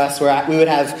common for us where we would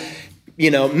have,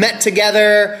 met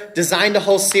together, designed a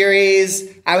whole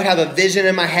series. I would have a vision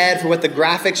in my head for what the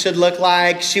graphics should look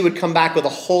like. She would come back with a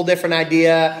whole different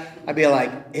idea. I'd be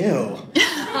like, ew.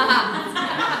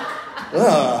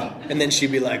 Ugh. And then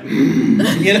she'd be like, like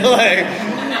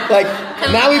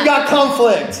now we've got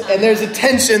conflict and there's a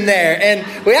tension there. And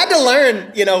we had to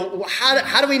learn,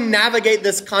 how do we navigate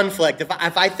this conflict? If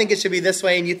I think it should be this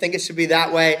way and you think it should be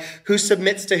that way, who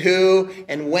submits to who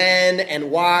and when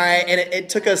and why? And it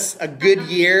took us a good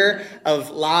year of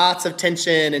lots of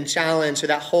tension and challenge for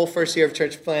that whole first year of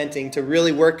church planting to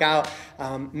really work out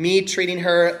me treating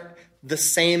her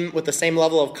with the same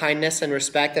level of kindness and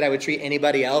respect that I would treat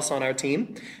anybody else on our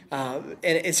team. And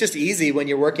it's just easy when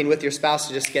you're working with your spouse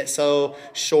to just get so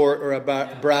short or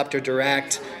abrupt or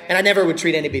direct. And I never would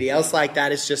treat anybody else like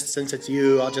that. It's just, since it's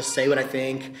you, I'll just say what I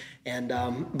think. And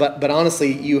but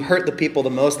honestly, you hurt the people the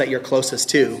most that you're closest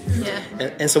to. Yeah.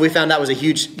 And so we found that was a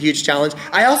huge challenge.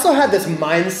 I also had this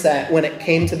mindset when it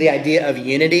came to the idea of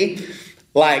unity.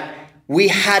 Like, we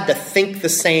had to think the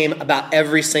same about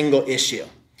every single issue.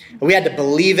 We had to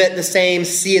believe it the same,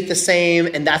 see it the same,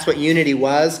 and that's what unity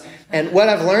was. And what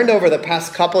I've learned over the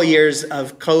past couple years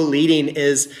of co-leading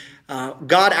is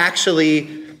God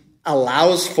actually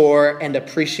allows for and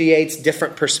appreciates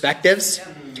different perspectives.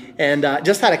 And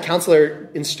just had a counselor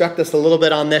instruct us a little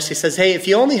bit on this. He says, hey, if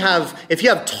you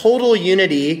have total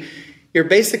unity, you're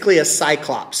basically a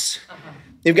cyclops.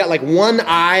 You've got like one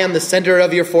eye on the center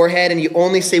of your forehead and you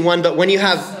only see one. But when you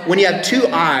have two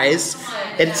eyes,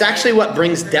 it's actually what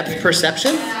brings depth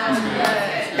perception.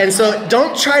 And so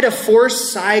don't try to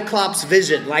force cyclops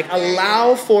vision. Like,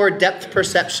 allow for depth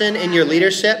perception in your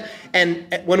leadership. And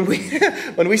when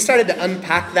we started to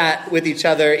unpack that with each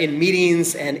other in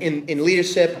meetings and in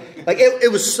leadership, like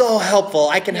it was so helpful.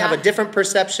 I can have a different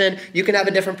perception. You can have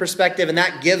a different perspective. And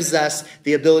that gives us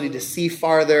the ability to see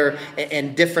farther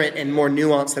and different and more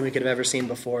nuanced than we could have ever seen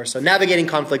before. So navigating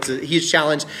conflict is a huge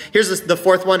challenge. Here's the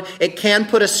fourth one. It can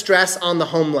put a stress on the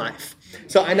home life.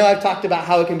 So I know I've talked about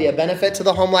how it can be a benefit to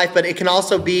the home life, but it can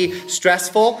also be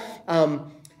stressful.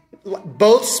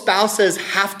 Both spouses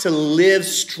have to live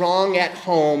strong at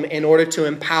home in order to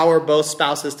empower both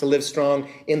spouses to live strong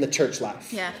in the church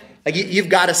life. Yeah. Like, you've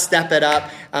got to step it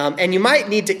up. And you might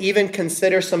need to even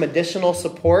consider some additional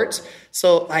support.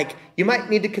 So like, you might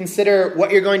need to consider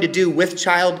what you're going to do with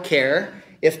childcare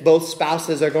if both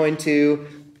spouses are going to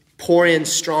pour in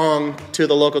strong to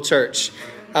the local church.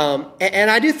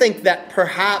 And I do think that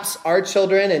perhaps our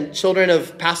children and children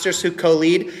of pastors who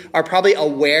co-lead are probably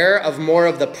aware of more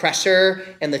of the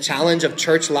pressure and the challenge of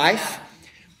church life,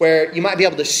 where you might be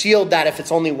able to shield that if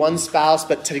it's only one spouse,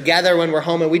 but together when we're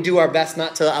home, and we do our best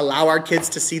not to allow our kids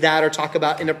to see that or talk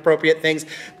about inappropriate things.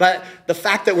 But the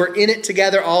fact that we're in it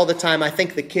together all the time, I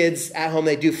think the kids at home,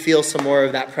 they do feel some more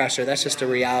of that pressure. That's just a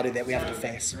reality that we have to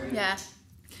face. Yeah.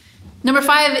 Number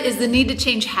 5 is the need to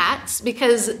change hats,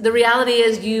 because the reality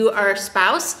is you are a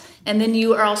spouse and then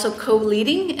you are also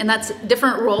co-leading, and that's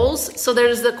different roles. So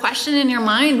there's the question in your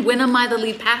mind, when am I the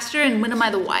lead pastor and when am I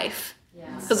the wife?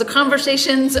 Because the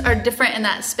conversations are different in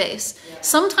that space.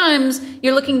 Sometimes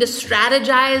you're looking to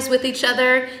strategize with each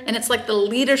other and it's like the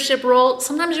leadership role.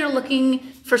 Sometimes you're looking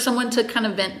for someone to kind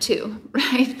of vent to,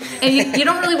 right? And you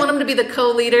don't really want them to be the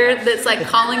co-leader that's like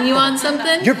calling you on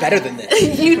something. You're better than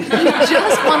this. You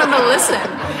just want them to listen.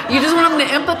 You just want them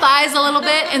to empathize a little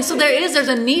bit. And so there's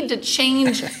a need to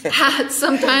change hats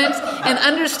sometimes and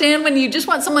understand when you just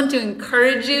want someone to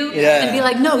encourage you and be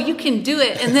like, no, you can do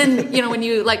it. And then, when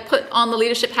you like put on the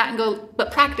leadership hat and go,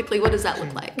 but practically, what does that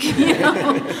look like?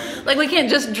 Like, we can't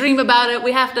just dream about it.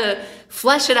 We have to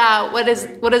flesh it out. What is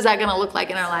that going to look like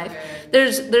in our life?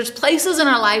 There's places in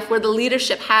our life where the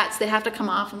leadership hats, they have to come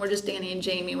off, and we're just Danny and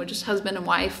Jamie. We're just husband and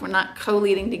wife. We're not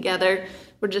co-leading together.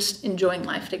 We're just enjoying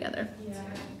life together. Yeah.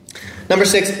 Number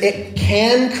 6, it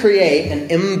can create an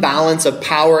imbalance of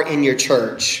power in your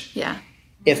church. Yeah.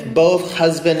 If both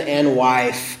husband and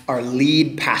wife are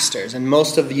lead pastors, and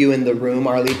most of you in the room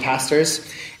are lead pastors.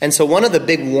 And so one of the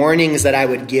big warnings that I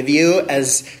would give you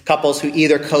as couples who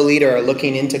either co-lead or are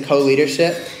looking into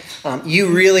co-leadership, you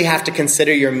really have to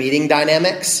consider your meeting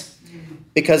dynamics.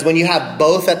 Because when you have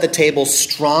both at the table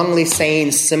strongly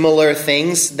saying similar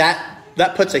things, that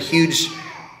puts a huge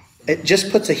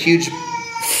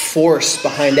force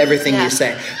behind everything you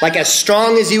say. Like, as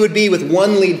strong as you would be with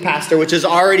one lead pastor, which is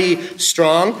already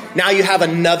strong, now you have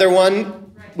another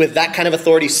one with that kind of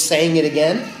authority saying it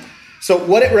again. So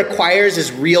what it requires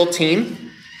is real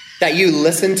team that you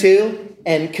listen to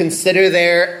and consider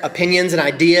their opinions and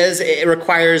ideas. It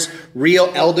requires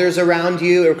real elders around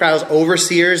you. It requires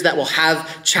overseers that will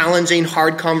have challenging,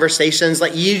 hard conversations.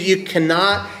 Like, you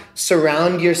cannot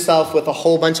surround yourself with a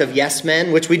whole bunch of yes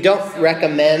men, which we don't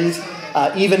recommend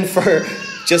even for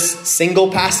just single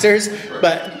pastors,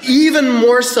 but even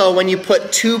more so when you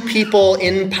put two people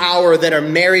in power that are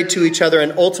married to each other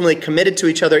and ultimately committed to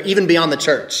each other, even beyond the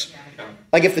church.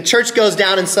 Like, if the church goes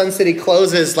down and Sun City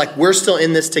closes, like, we're still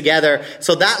in this together.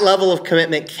 So that level of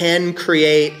commitment can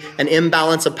create an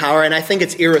imbalance of power. And I think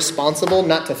it's irresponsible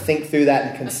not to think through that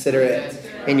and consider it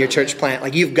in your church plant.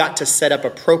 Like, you've got to set up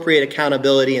appropriate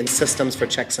accountability and systems for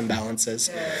checks and balances.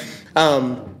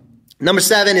 Number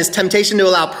 7 is temptation to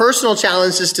allow personal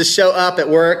challenges to show up at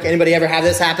work. Anybody ever have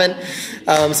this happen?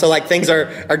 So like, things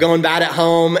are going bad at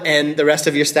home and the rest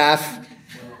of your staff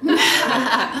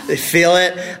They feel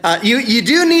it. You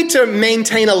do need to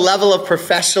maintain a level of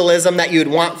professionalism that you'd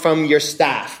want from your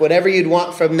staff. Whatever you'd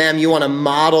want from them, you want to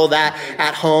model that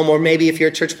at home. Or maybe if you're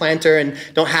a church planter and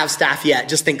don't have staff yet,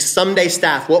 just think someday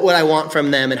staff, what would I want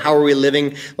from them and how are we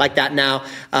living like that now?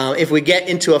 If we get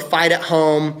into a fight at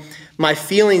home, my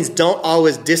feelings don't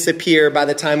always disappear by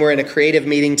the time we're in a creative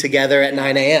meeting together at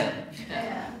 9 a.m.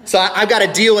 So I've got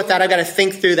to deal with that. I've got to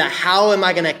think through that. How am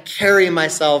I going to carry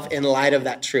myself in light of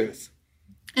that truth?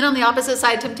 And on the opposite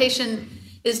side, temptation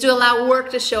is to allow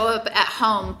work to show up at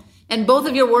home. And both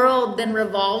of your world then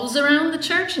revolves around the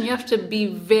church. And you have to be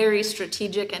very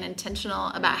strategic and intentional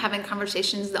about having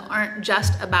conversations that aren't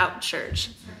just about church.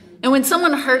 And when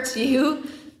someone hurts you,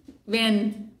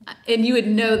 man, and you would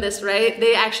know this, right?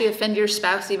 They actually offend your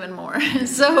spouse even more.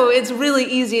 So it's really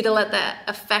easy to let that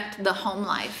affect the home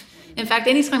life. In fact,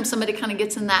 anytime somebody kind of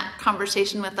gets in that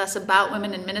conversation with us about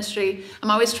women in ministry,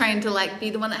 I'm always trying to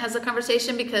be the one that has the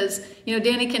conversation because,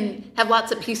 Danny can have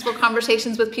lots of peaceful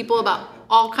conversations with people about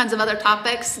all kinds of other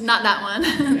topics. Not that one.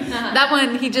 That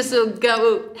one, he just will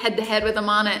go head to head with them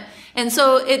on it. And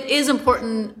so it is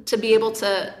important to be able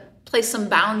to place some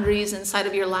boundaries inside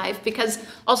of your life because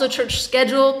also church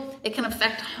schedule, it can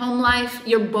affect home life.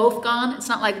 You're both gone. It's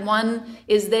not like one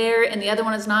is there and the other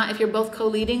one is not. If you're both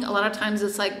co-leading, a lot of times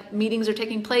it's like meetings are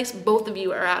taking place, both of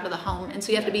you are out of the home. And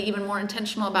so you have to be even more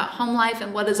intentional about home life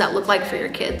and what does that look like for your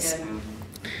kids.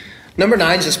 Number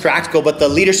 9 is just practical, but the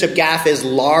leadership gaffe is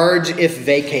large if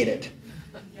vacated.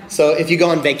 So if you go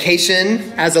on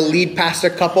vacation as a lead pastor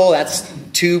couple, that's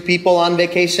 2 people on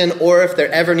vacation, or if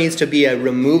there ever needs to be a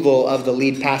removal of the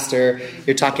lead pastor,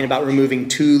 you're talking about removing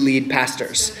 2 lead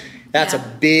pastors. That's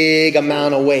a big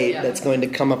amount of weight that's going to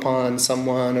come upon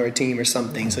someone or a team or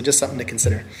something. So just something to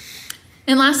consider.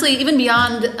 And lastly, even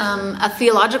beyond a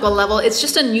theological level, it's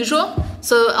just unusual.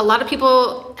 So a lot of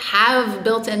people have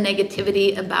built-in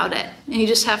negativity about it. And you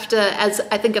just have to, as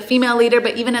I think a female leader,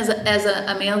 but even as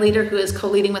a male leader who is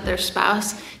co-leading with their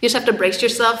spouse, you just have to brace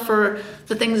yourself for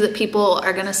the things that people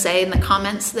are going to say and the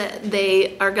comments that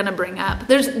they are going to bring up.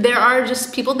 There are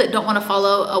just people that don't want to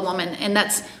follow a woman, and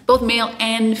that's both male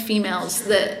and females.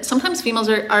 That sometimes females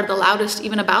are the loudest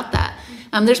even about that.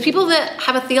 There's people that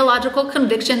have a theological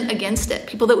conviction against it,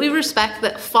 people that we respect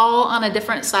that fall on a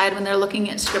different side when they're looking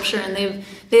at Scripture, and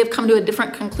they have come to a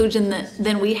different conclusion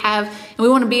than we have. And we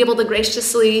want to be able to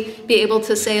graciously be able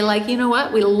to say, you know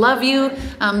what, we love you.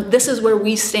 This is where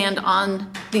we stand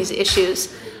on these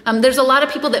issues. There's a lot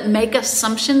of people that make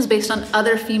assumptions based on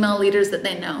other female leaders that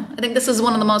they know. I think this is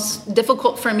one of the most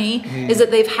difficult for me, is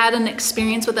that they've had an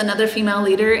experience with another female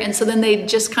leader, and so then they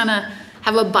just kind of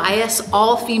have a bias.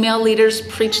 All female leaders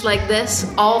preach like this.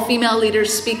 All female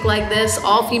leaders speak like this.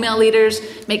 All female leaders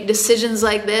make decisions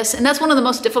like this. And that's one of the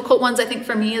most difficult ones, I think,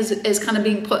 for me is kind of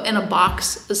being put in a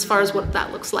box as far as what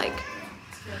that looks like.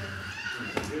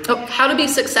 How to be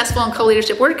successful in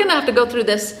co-leadership. We're going to have to go through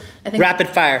this, I think. Rapid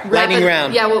fire, lightning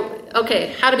round. Yeah,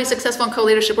 okay. How to be successful in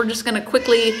co-leadership. We're just going to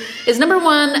quickly, is number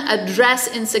 1,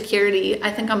 address insecurity.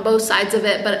 I think on both sides of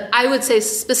it, but I would say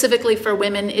specifically for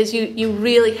women is you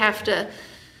really have to,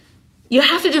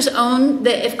 just own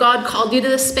that if God called you to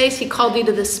this space, he called you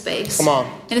to this space. Come on.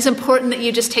 And it's important that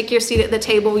you just take your seat at the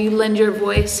table, you lend your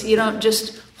voice, you don't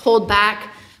just hold back.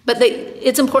 But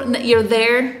it's important that you're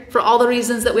there for all the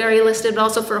reasons that we already listed, but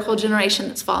also for a whole generation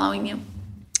that's following you.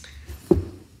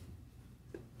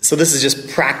 So this is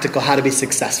just practical, how to be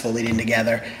successful leading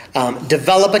together.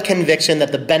 Develop a conviction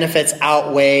that the benefits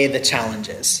outweigh the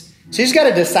challenges. So you just got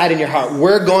to decide in your heart,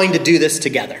 we're going to do this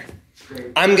together.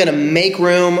 I'm going to make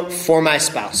room for my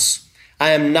spouse. I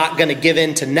am not going to give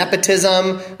in to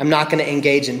nepotism. I'm not going to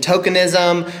engage in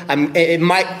tokenism. It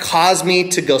might cause me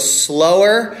to go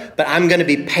slower, but I'm going to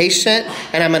be patient,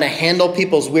 and I'm going to handle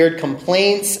people's weird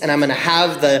complaints, and I'm going to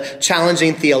have the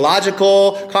challenging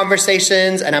theological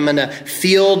conversations, and I'm going to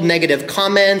field negative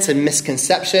comments and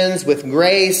misconceptions with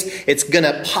grace. It's going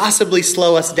to possibly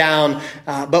slow us down,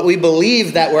 but we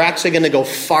believe that we're actually going to go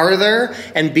farther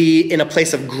and be in a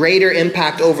place of greater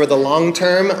impact over the long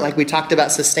term. Like we talked about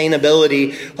sustainability.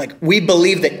 Like we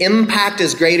believe the impact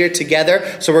is greater together,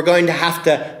 so we're going to have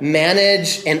to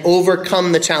manage and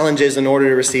overcome the challenges in order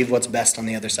to receive what's best on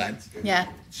the other side.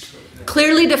 Yeah.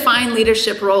 Clearly define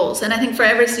leadership roles. And I think for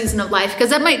every season of life, because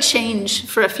that might change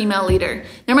for a female leader.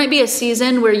 There might be a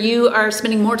season where you are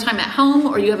spending more time at home,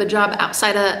 or you have a job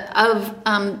outside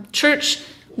of church,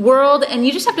 world, and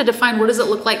you just have to define, what does it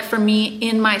look like for me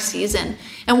in my season?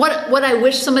 And what I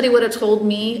wish somebody would have told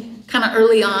me kind of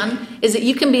early on is that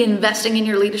you can be investing in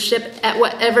your leadership at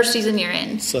whatever season you're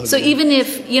in. So even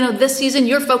if, this season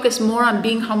you're focused more on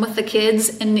being home with the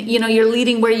kids and, you're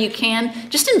leading where you can,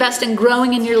 just invest in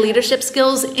growing in your leadership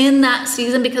skills in that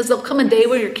season, because there'll come a day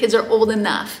where your kids are old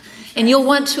enough. And you'll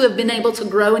want to have been able to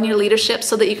grow in your leadership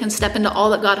so that you can step into all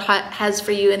that God has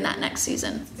for you in that next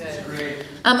season. That's great.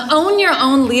 Own your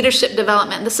own leadership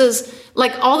development. This is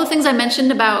like all the things I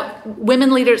mentioned about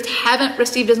women leaders haven't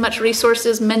received as much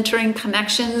resources, mentoring,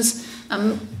 connections,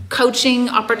 coaching,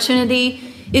 opportunity,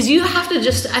 is you have to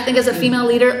just, I think as a female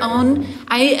leader, own,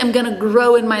 I am going to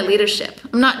grow in my leadership.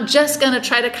 I'm not just going to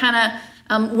try to kind of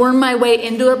worm my way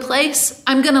into a place.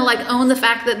 I'm going to own the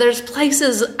fact that there's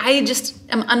places I just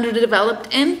am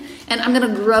underdeveloped in, and I'm going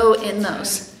to grow in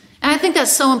those. And I think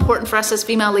that's so important for us as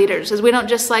female leaders, is we don't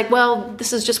just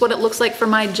this is just what it looks like for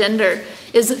my gender.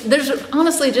 There's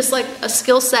honestly just a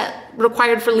skill set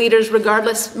required for leaders,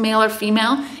 regardless male or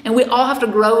female. And we all have to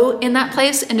grow in that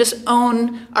place and just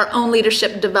own our own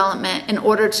leadership development in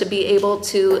order to be able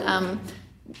to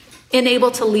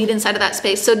to lead inside of that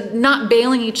space. So not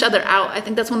bailing each other out. I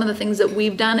think that's one of the things that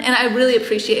we've done. And I really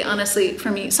appreciate, honestly,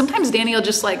 for me, sometimes Danny will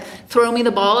just throw me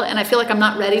the ball and I feel like I'm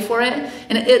not ready for it.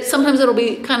 And sometimes it'll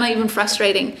be kind of even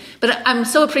frustrating. But I'm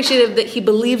so appreciative that he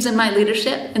believes in my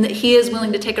leadership and that he is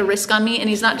willing to take a risk on me. And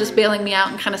he's not just bailing me out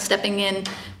and kind of stepping in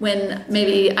when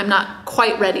maybe I'm not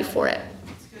quite ready for it.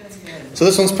 So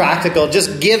this one's practical.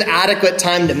 Just give adequate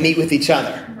time to meet with each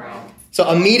other. So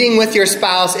a meeting with your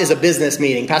spouse is a business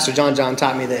meeting. Pastor John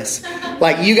taught me this.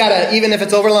 You gotta, even if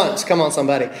it's over lunch, come on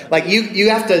somebody. You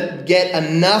have to get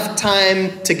enough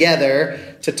time together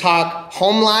to talk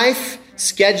home life,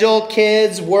 schedule,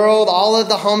 kids, world, all of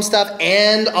the home stuff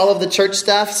and all of the church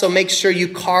stuff. So make sure you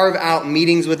carve out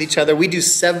meetings with each other. We do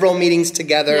several meetings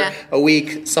together a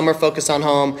week. Some are focused on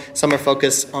home, some are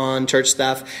focused on church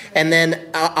stuff. And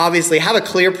then obviously have a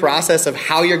clear process of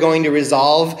how you're going to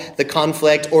resolve the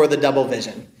conflict or the double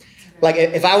vision.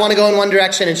 If I want to go in one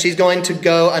direction and she's going to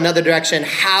go another direction,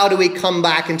 how do we come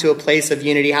back into a place of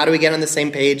unity? How do we get on the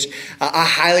same page? I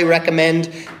highly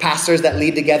recommend pastors that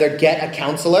lead together get a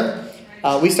counselor.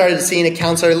 We started seeing a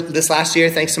counselor this last year,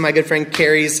 thanks to my good friend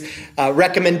Carrie's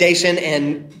recommendation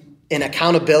and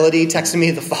accountability. Texted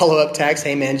me the follow-up text,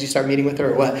 hey man, did you start meeting with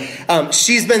her or what?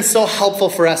 She's been so helpful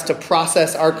for us to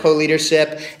process our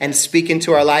co-leadership and speak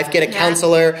into our life. Get a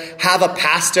counselor, have a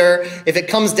pastor. If it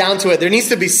comes down to it, there needs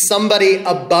to be somebody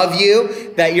above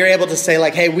you that you're able to say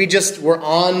hey, we're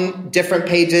on different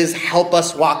pages. Help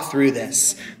us walk through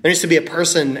this. There needs to be a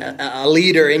person, a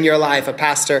leader in your life, a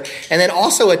pastor, and then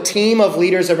also a team of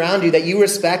leaders around you that you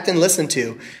respect and listen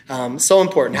to. So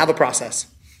important. Have a process.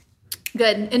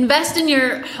 Good. Invest in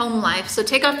your home life. So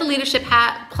take off the leadership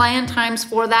hat, plan times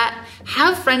for that.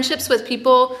 Have friendships with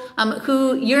people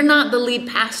who you're not the lead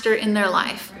pastor in their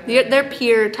life. They're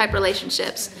peer type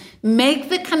relationships. Make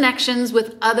the connections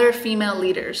with other female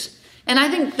leaders. And I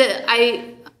think that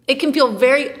it can feel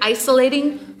very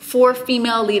isolating for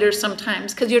female leaders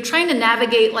sometimes because you're trying to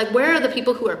navigate where are the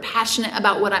people who are passionate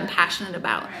about what I'm passionate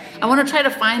about. I want to try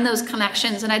to find those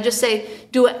connections, and I just say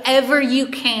do whatever you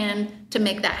can to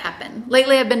make that happen.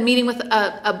 Lately I've been meeting with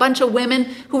a bunch of women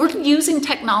who are using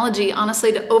technology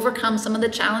honestly to overcome some of the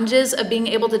challenges of being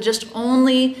able to just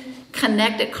only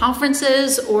connect at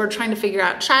conferences or trying to figure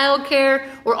out childcare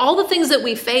or all the things that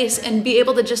we face, and be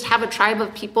able to just have a tribe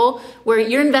of people where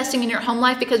you're investing in your home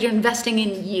life because you're investing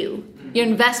in you. You're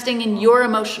investing in your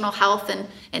emotional health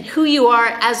and who you are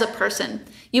as a person.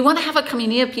 You want to have a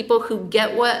community of people who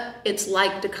get what it's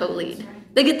like to co-lead.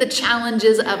 They get the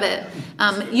challenges of it.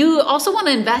 You also want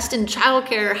to invest in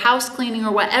childcare, house cleaning,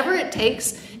 or whatever it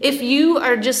takes. If you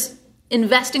are just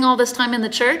investing all this time in the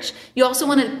church, you also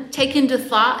want to take into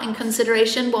thought and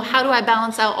consideration, well, how do I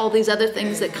balance out all these other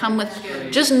things that come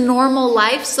with just normal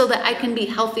life so that I can be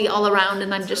healthy all around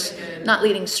and I'm just not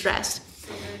leading stressed.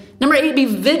 Number 8, be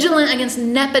vigilant against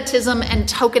nepotism and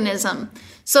tokenism.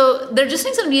 So there just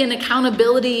needs to be an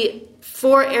accountability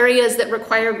for areas that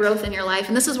require growth in your life.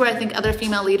 And this is where I think other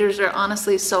female leaders are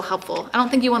honestly so helpful. I don't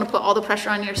think you want to put all the pressure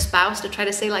on your spouse to try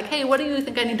to say hey, what do you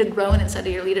think I need to grow in inside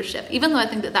of your leadership? Even though I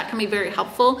think that can be very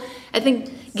helpful, I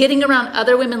think getting around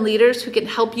other women leaders who can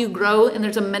help you grow and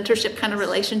there's a mentorship kind of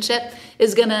relationship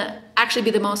is going to actually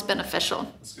be the most beneficial.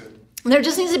 That's good. There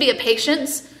just needs to be a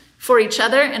patience for each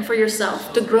other and for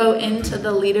yourself to grow into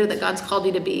the leader that God's called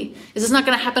you to be. This is not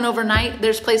going to happen overnight.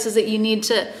 There's places that you need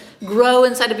to grow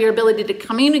inside of your ability to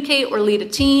communicate or lead a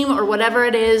team or whatever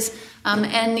it is.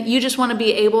 And you just want to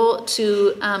be able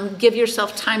to give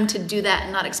yourself time to do that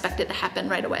and not expect it to happen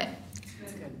right away.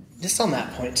 just on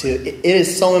that point too, it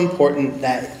is so important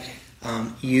that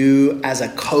you as a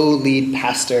co-lead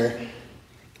pastor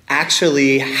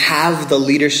actually have the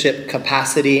leadership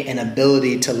capacity and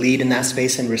ability to lead in that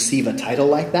space and receive a title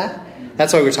like that.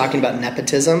 That's why we're talking about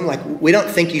nepotism. Like, we don't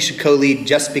think you should co-lead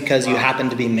just because you happen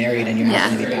to be married and you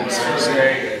happen to be pastors.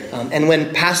 And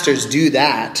when pastors do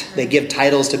that, they give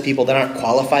titles to people that aren't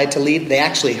qualified to lead. They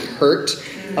actually hurt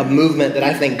a movement that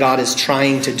I think God is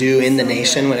trying to do in the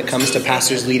nation when it comes to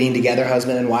pastors leading together,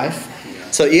 husband and wife.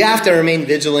 So you have to remain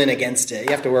vigilant against it.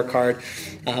 You have to work hard.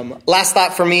 Last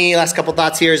thought for me, last couple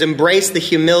thoughts here is embrace the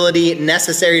humility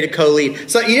necessary to co-lead.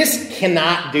 So you just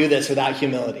cannot do this without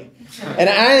humility. And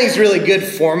I think it's really good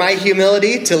for my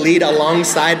humility to lead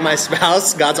alongside my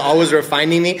spouse. God's always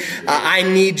refining me. I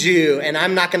need you, and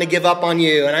I'm not going to give up on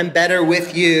you, and I'm better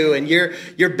with you, and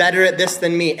you're better at this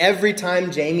than me. Every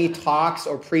time Jamie talks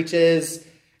or preaches,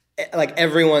 like,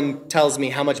 everyone tells me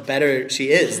how much better she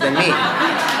is than me.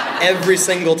 Every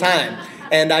single time.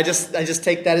 And I just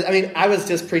take that. I mean, I was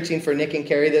just preaching for Nick and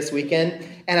Carrie this weekend,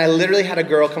 and I literally had a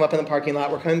girl come up in the parking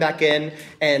lot. We're coming back in,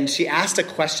 and she asked a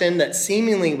question that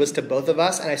seemingly was to both of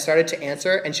us, and I started to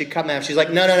answer, and she cut me off. She's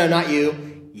like, no, not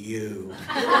you. You.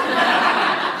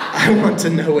 I want to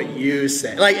know what you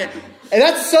say. Like, and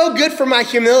that's so good for my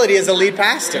humility as a lead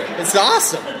pastor. It's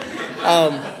awesome.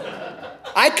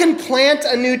 I can plant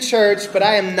a new church, but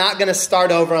I am not going to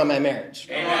start over on my marriage.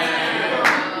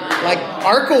 Like,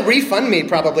 ARC will refund me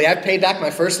probably. I've paid back my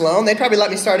first loan. They'd probably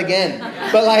let me start again.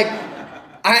 But like,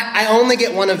 I only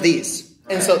get one of these.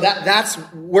 And so that's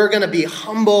we're going to be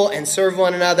humble and serve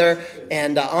one another.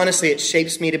 And honestly, it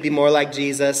shapes me to be more like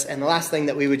Jesus. And the last thing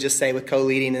that we would just say with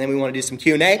co-leading, and then we want to do some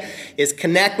Q&A, is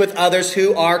connect with others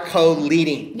who are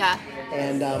co-leading. Yeah.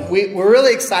 And we're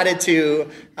really excited to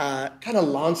kind of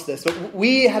launch this.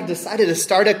 We have decided to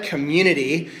start a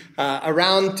community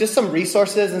around just some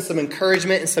resources and some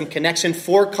encouragement and some connection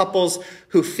for couples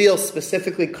who feel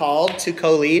specifically called to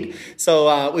co-lead.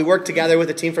 So we work together with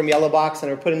a team from Yellow Box, and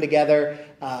we're putting together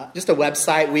just a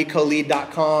website,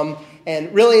 wecolead.com.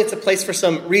 And really, it's a place for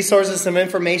some resources, some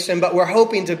information, but we're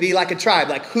hoping to be like a tribe,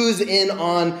 like who's in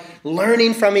on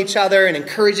learning from each other and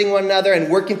encouraging one another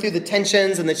and working through the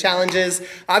tensions and the challenges.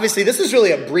 Obviously, this is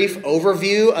really a brief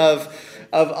overview of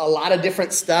a lot of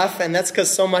different stuff, and that's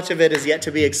because so much of it is yet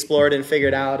to be explored and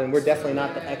figured out, and we're definitely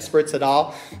not the experts at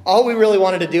all. All we really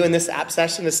wanted to do in this app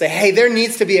session is say, hey, there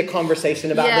needs to be a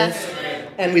conversation about this,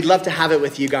 and we'd love to have it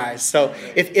with you guys. So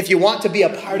if you want to be a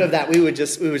part of that, we would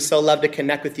so love to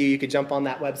connect with you. You could jump on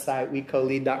that website,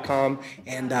 wecolead.com,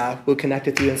 and we'll connect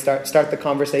with you and start the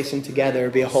conversation together.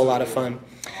 It'll be a whole lot of fun.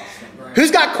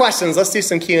 Who's got questions? Let's do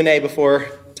some Q&A before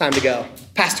time to go.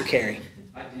 Pastor Carey.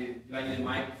 I do. Do I need a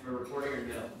mic for recording or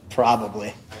no? Probably.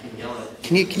 I can yell it.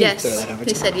 Can you Yes. throw that over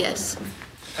They to said me? yes.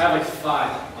 I have like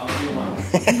 5. I'll do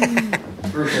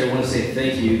one. First, I want to say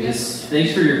thank you.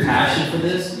 Thanks for your passion for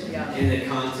this, and the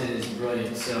content is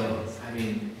brilliant. So, I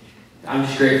mean, I'm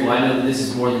just grateful. I know that this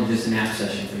is more than just an app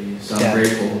session for you, so I'm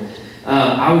grateful.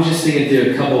 I was just thinking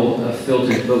through a couple of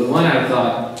filters, but one I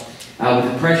thought,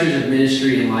 with the pressures of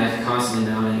ministry and life constantly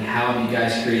mounting, how have you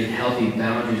guys created healthy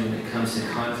boundaries when it comes to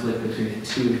conflict between the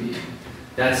two of you?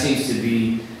 That seems to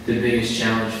be the biggest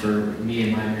challenge for me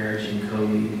and my marriage and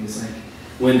co-leading. It's like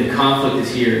when the conflict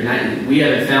is here, and we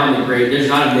haven't found the there's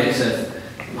not a mix of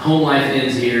home life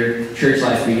ends here, church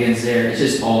life begins there. It's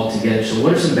just all together. So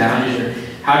what are some boundaries, or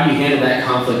how do you handle that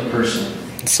conflict personally?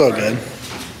 It's so good.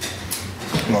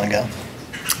 You want to go?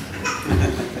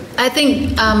 I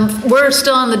think we're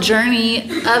still on the journey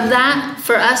of that.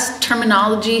 For us,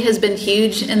 terminology has been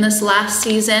huge in this last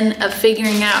season of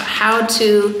figuring out how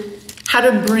to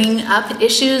bring up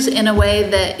issues in a way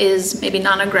that is maybe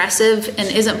non-aggressive and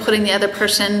isn't putting the other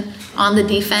person on the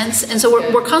defense. And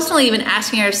so we're constantly even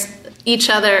asking each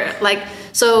other, like,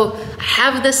 so I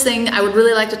have this thing I would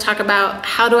really like to talk about.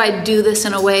 How do I do this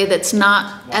in a way that's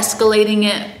not escalating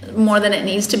it more than it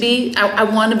needs to be? I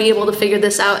want to be able to figure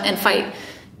this out and fight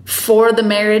for the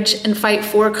marriage and fight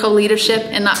for co-leadership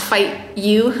and not fight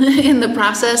you in the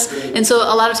process. And so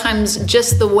a lot of times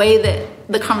just the way that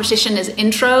the conversation is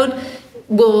introed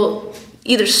will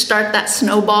either start that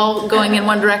snowball going in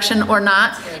one direction or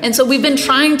not. And so we've been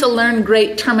trying to learn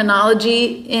great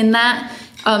terminology in that.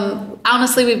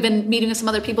 Honestly, we've been meeting with some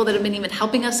other people that have been even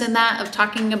helping us in that, of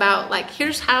talking about, like,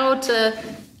 here's how to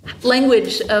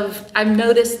language of, I've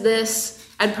noticed this,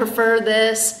 I'd prefer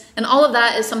this, and all of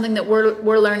that is something that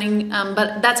we're learning,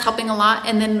 but that's helping a lot.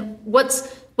 And then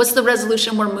what's the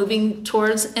resolution we're moving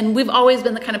towards? And we've always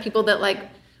been the kind of people that, like,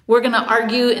 we're going to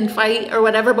argue and fight or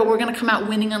whatever, but we're going to come out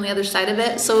winning on the other side of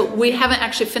it. So we haven't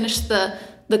actually finished the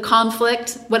the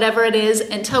conflict, whatever it is,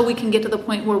 until we can get to the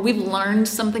point where we've learned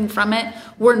something from it.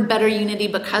 We're in better unity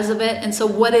because of it. And so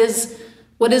what is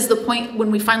the point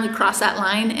when we finally cross that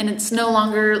line and it's no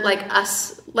longer like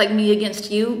us, like me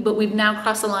against you, but we've now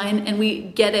crossed the line and we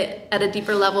get it at a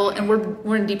deeper level and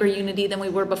we're in deeper unity than we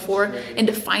were before, and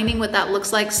defining what that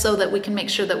looks like so that we can make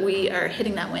sure that we are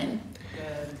hitting that win.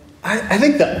 I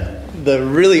think the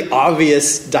really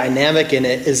obvious dynamic in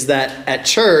it is that at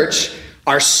church,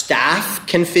 our staff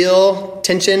can feel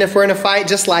tension if we're in a fight,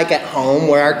 just like at home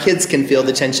where our kids can feel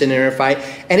the tension in a fight.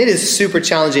 And it is super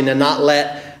challenging to not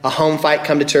let a home fight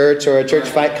come to church or a church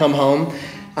fight come home.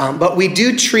 But we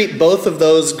do treat both of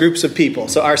those groups of people,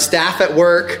 so our staff at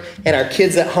work and our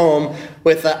kids at home,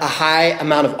 with a high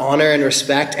amount of honor and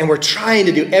respect. And we're trying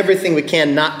to do everything we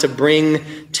can not to bring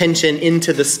tension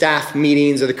into the staff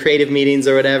meetings or the creative meetings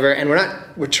or whatever. And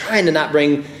we're trying to not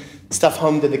bring stuff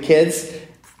home to the kids.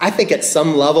 I think at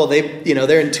some level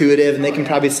they're intuitive and they can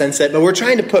probably sense it, but we're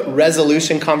trying to put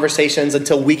resolution conversations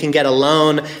until we can get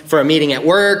alone for a meeting at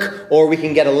work, or we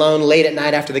can get alone late at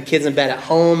night after the kids in bed at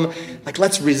home. Like,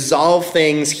 let's resolve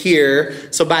things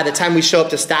here, so by the time we show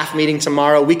up to staff meeting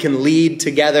tomorrow, we can lead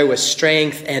together with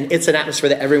strength, and it's an atmosphere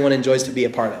that everyone enjoys to be a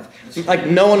part of. Like,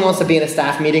 no one wants to be in a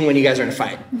staff meeting when you guys are in a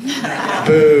fight.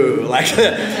 Boo.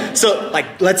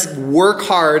 Let's work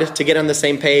hard to get on the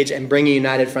same page and bring a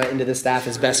united front into the staff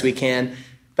as best we can.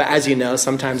 But as you know,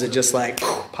 sometimes it just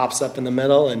pops up in the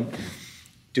middle, and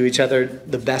do each other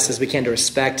the best as we can to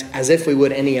respect as if we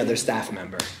would any other staff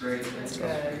member. Great.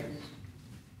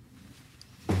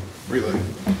 Really?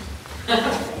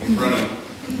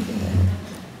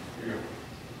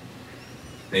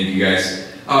 Thank you, guys.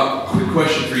 Quick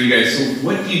question for you guys. So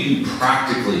what do you do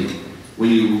practically when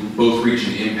you both reach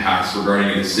an impasse regarding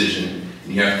a decision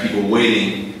and you have people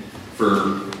waiting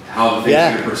for how the things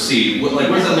are going to proceed? What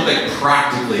does that look like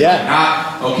practically?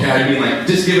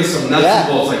 Just give us some nuts and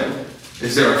bolts.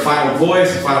 Is there a final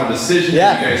voice, a final decision?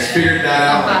 Have you guys figured that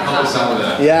out? Help us out with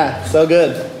that. Yeah, so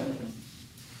good.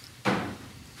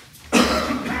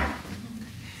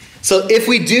 So if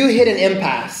we do hit an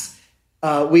impasse,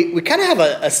 we kind of have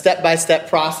a step-by-step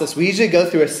process. We usually go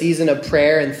through a season of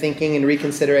prayer and thinking and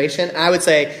reconsideration. I would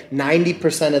say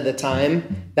 90% of the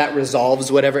time that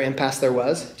resolves whatever impasse there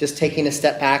was. Just taking a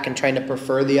step back and trying to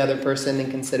prefer the other person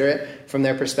and consider it from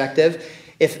their perspective.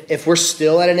 If we're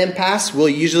still at an impasse, we'll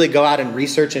usually go out and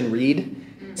research and read.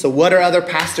 So what are other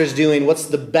pastors doing? What's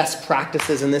the best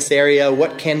practices in this area?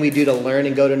 What can we do to learn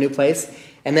and go to a new place?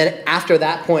 And then after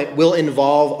that point, we'll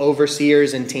involve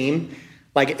overseers and team.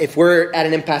 Like, if we're at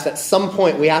an impasse, at some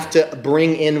point we have to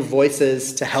bring in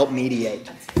voices to help mediate.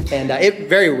 And it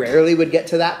very rarely would get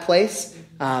to that place,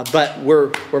 but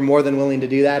we're more than willing to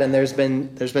do that. And there's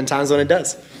been times when it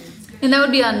does. And that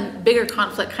would be on bigger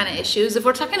conflict kind of issues. If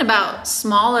we're talking about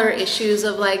smaller issues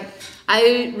of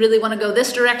I really want to go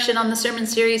this direction on the sermon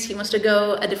series, he wants to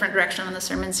go a different direction on the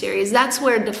sermon series, that's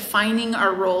where defining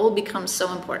our role becomes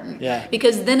so important. Yeah.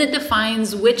 Because then it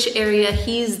defines which area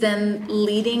he's then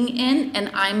leading in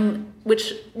and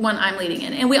which one I'm leading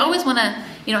in. And we always want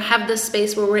to, have this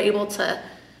space where we're able to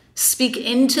speak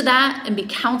into that and be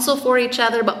counsel for each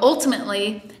other. But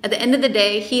ultimately, at the end of the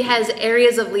day, he has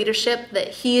areas of leadership that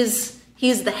he's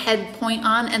the head point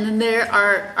on, and then there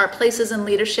are places in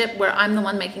leadership where I'm the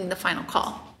one making the final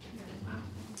call.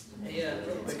 Yeah,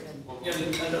 real quick.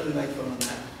 I know the microphone on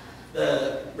that.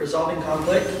 The resolving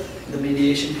conflict, the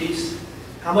mediation piece,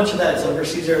 how much of that is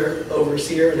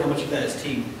overseer, and how much of that is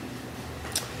team?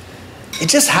 It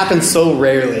just happens so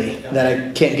rarely that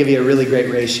I can't give you a really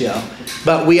great ratio.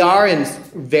 But we are in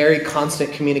very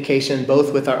constant communication,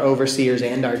 both with our overseers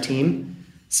and our team.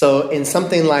 So in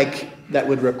something like that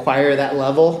would require that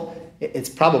level, it's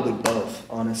probably both,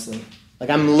 honestly.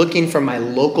 I'm looking from my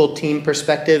local team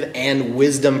perspective and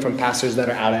wisdom from pastors that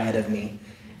are out ahead of me.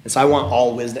 And so I want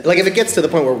all wisdom. If it gets to the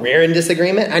point where we're in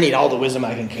disagreement, I need all the wisdom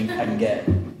I can get.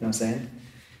 You know what I'm saying?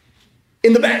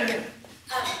 In the back.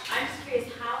 I'm just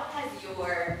curious, how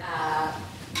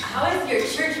has your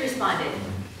church responded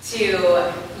to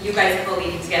you guys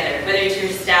co-leading together? Whether it's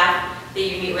your staff that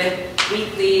you meet with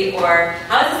weekly, or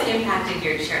how has this impacted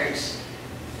your church?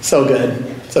 So good,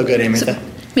 Amrita. So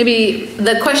maybe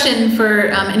the question for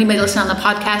anybody listening on the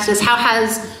podcast is, how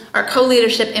has our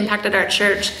co-leadership impacted our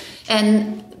church?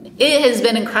 And it has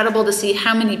been incredible to see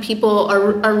how many people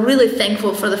are really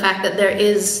thankful for the fact that there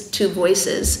is two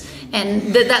voices.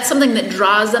 And that's something that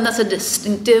draws them. That's a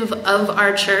distinctive of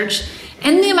our church.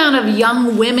 and the amount of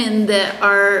young women that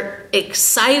are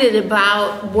excited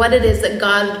about what it is that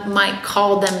God might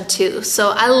call them to.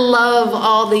 So I love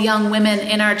all the young women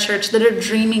in our church that are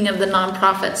dreaming of the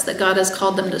nonprofits that God has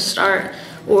called them to start,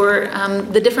 or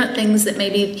the different things that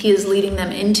maybe He is leading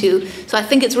them into. So I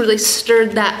think it's really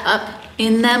stirred that up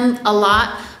in them a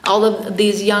lot, all of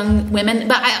these young women.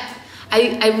 But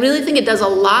I really think it does a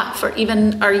lot for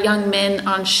even our young men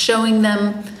on showing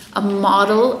them a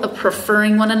model of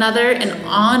preferring one another and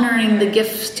honoring the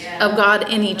gift of God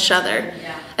in each other.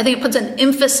 I think it puts an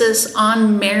emphasis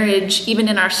on marriage, even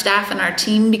in our staff and our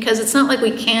team, because it's not like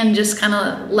we can just kind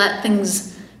of let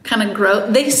things kind of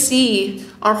grow. They see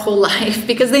our whole life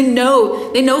because they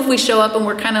know if we show up and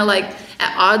we're kind of like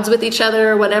at odds with each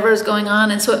other or whatever is going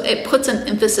on. And so it puts an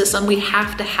emphasis on we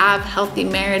have to have healthy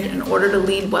marriage in order to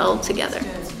lead well together.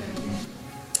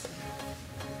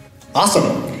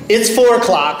 Awesome. It's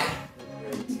 4:00.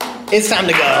 It's time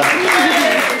to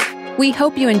go. We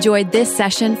hope you enjoyed this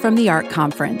session from the ARC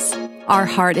Conference. Our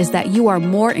heart is that you are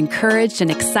more encouraged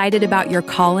and excited about your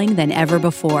calling than ever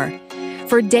before.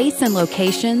 For dates and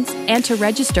locations and to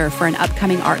register for an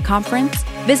upcoming ARC Conference,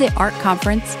 visit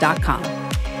arcconference.com.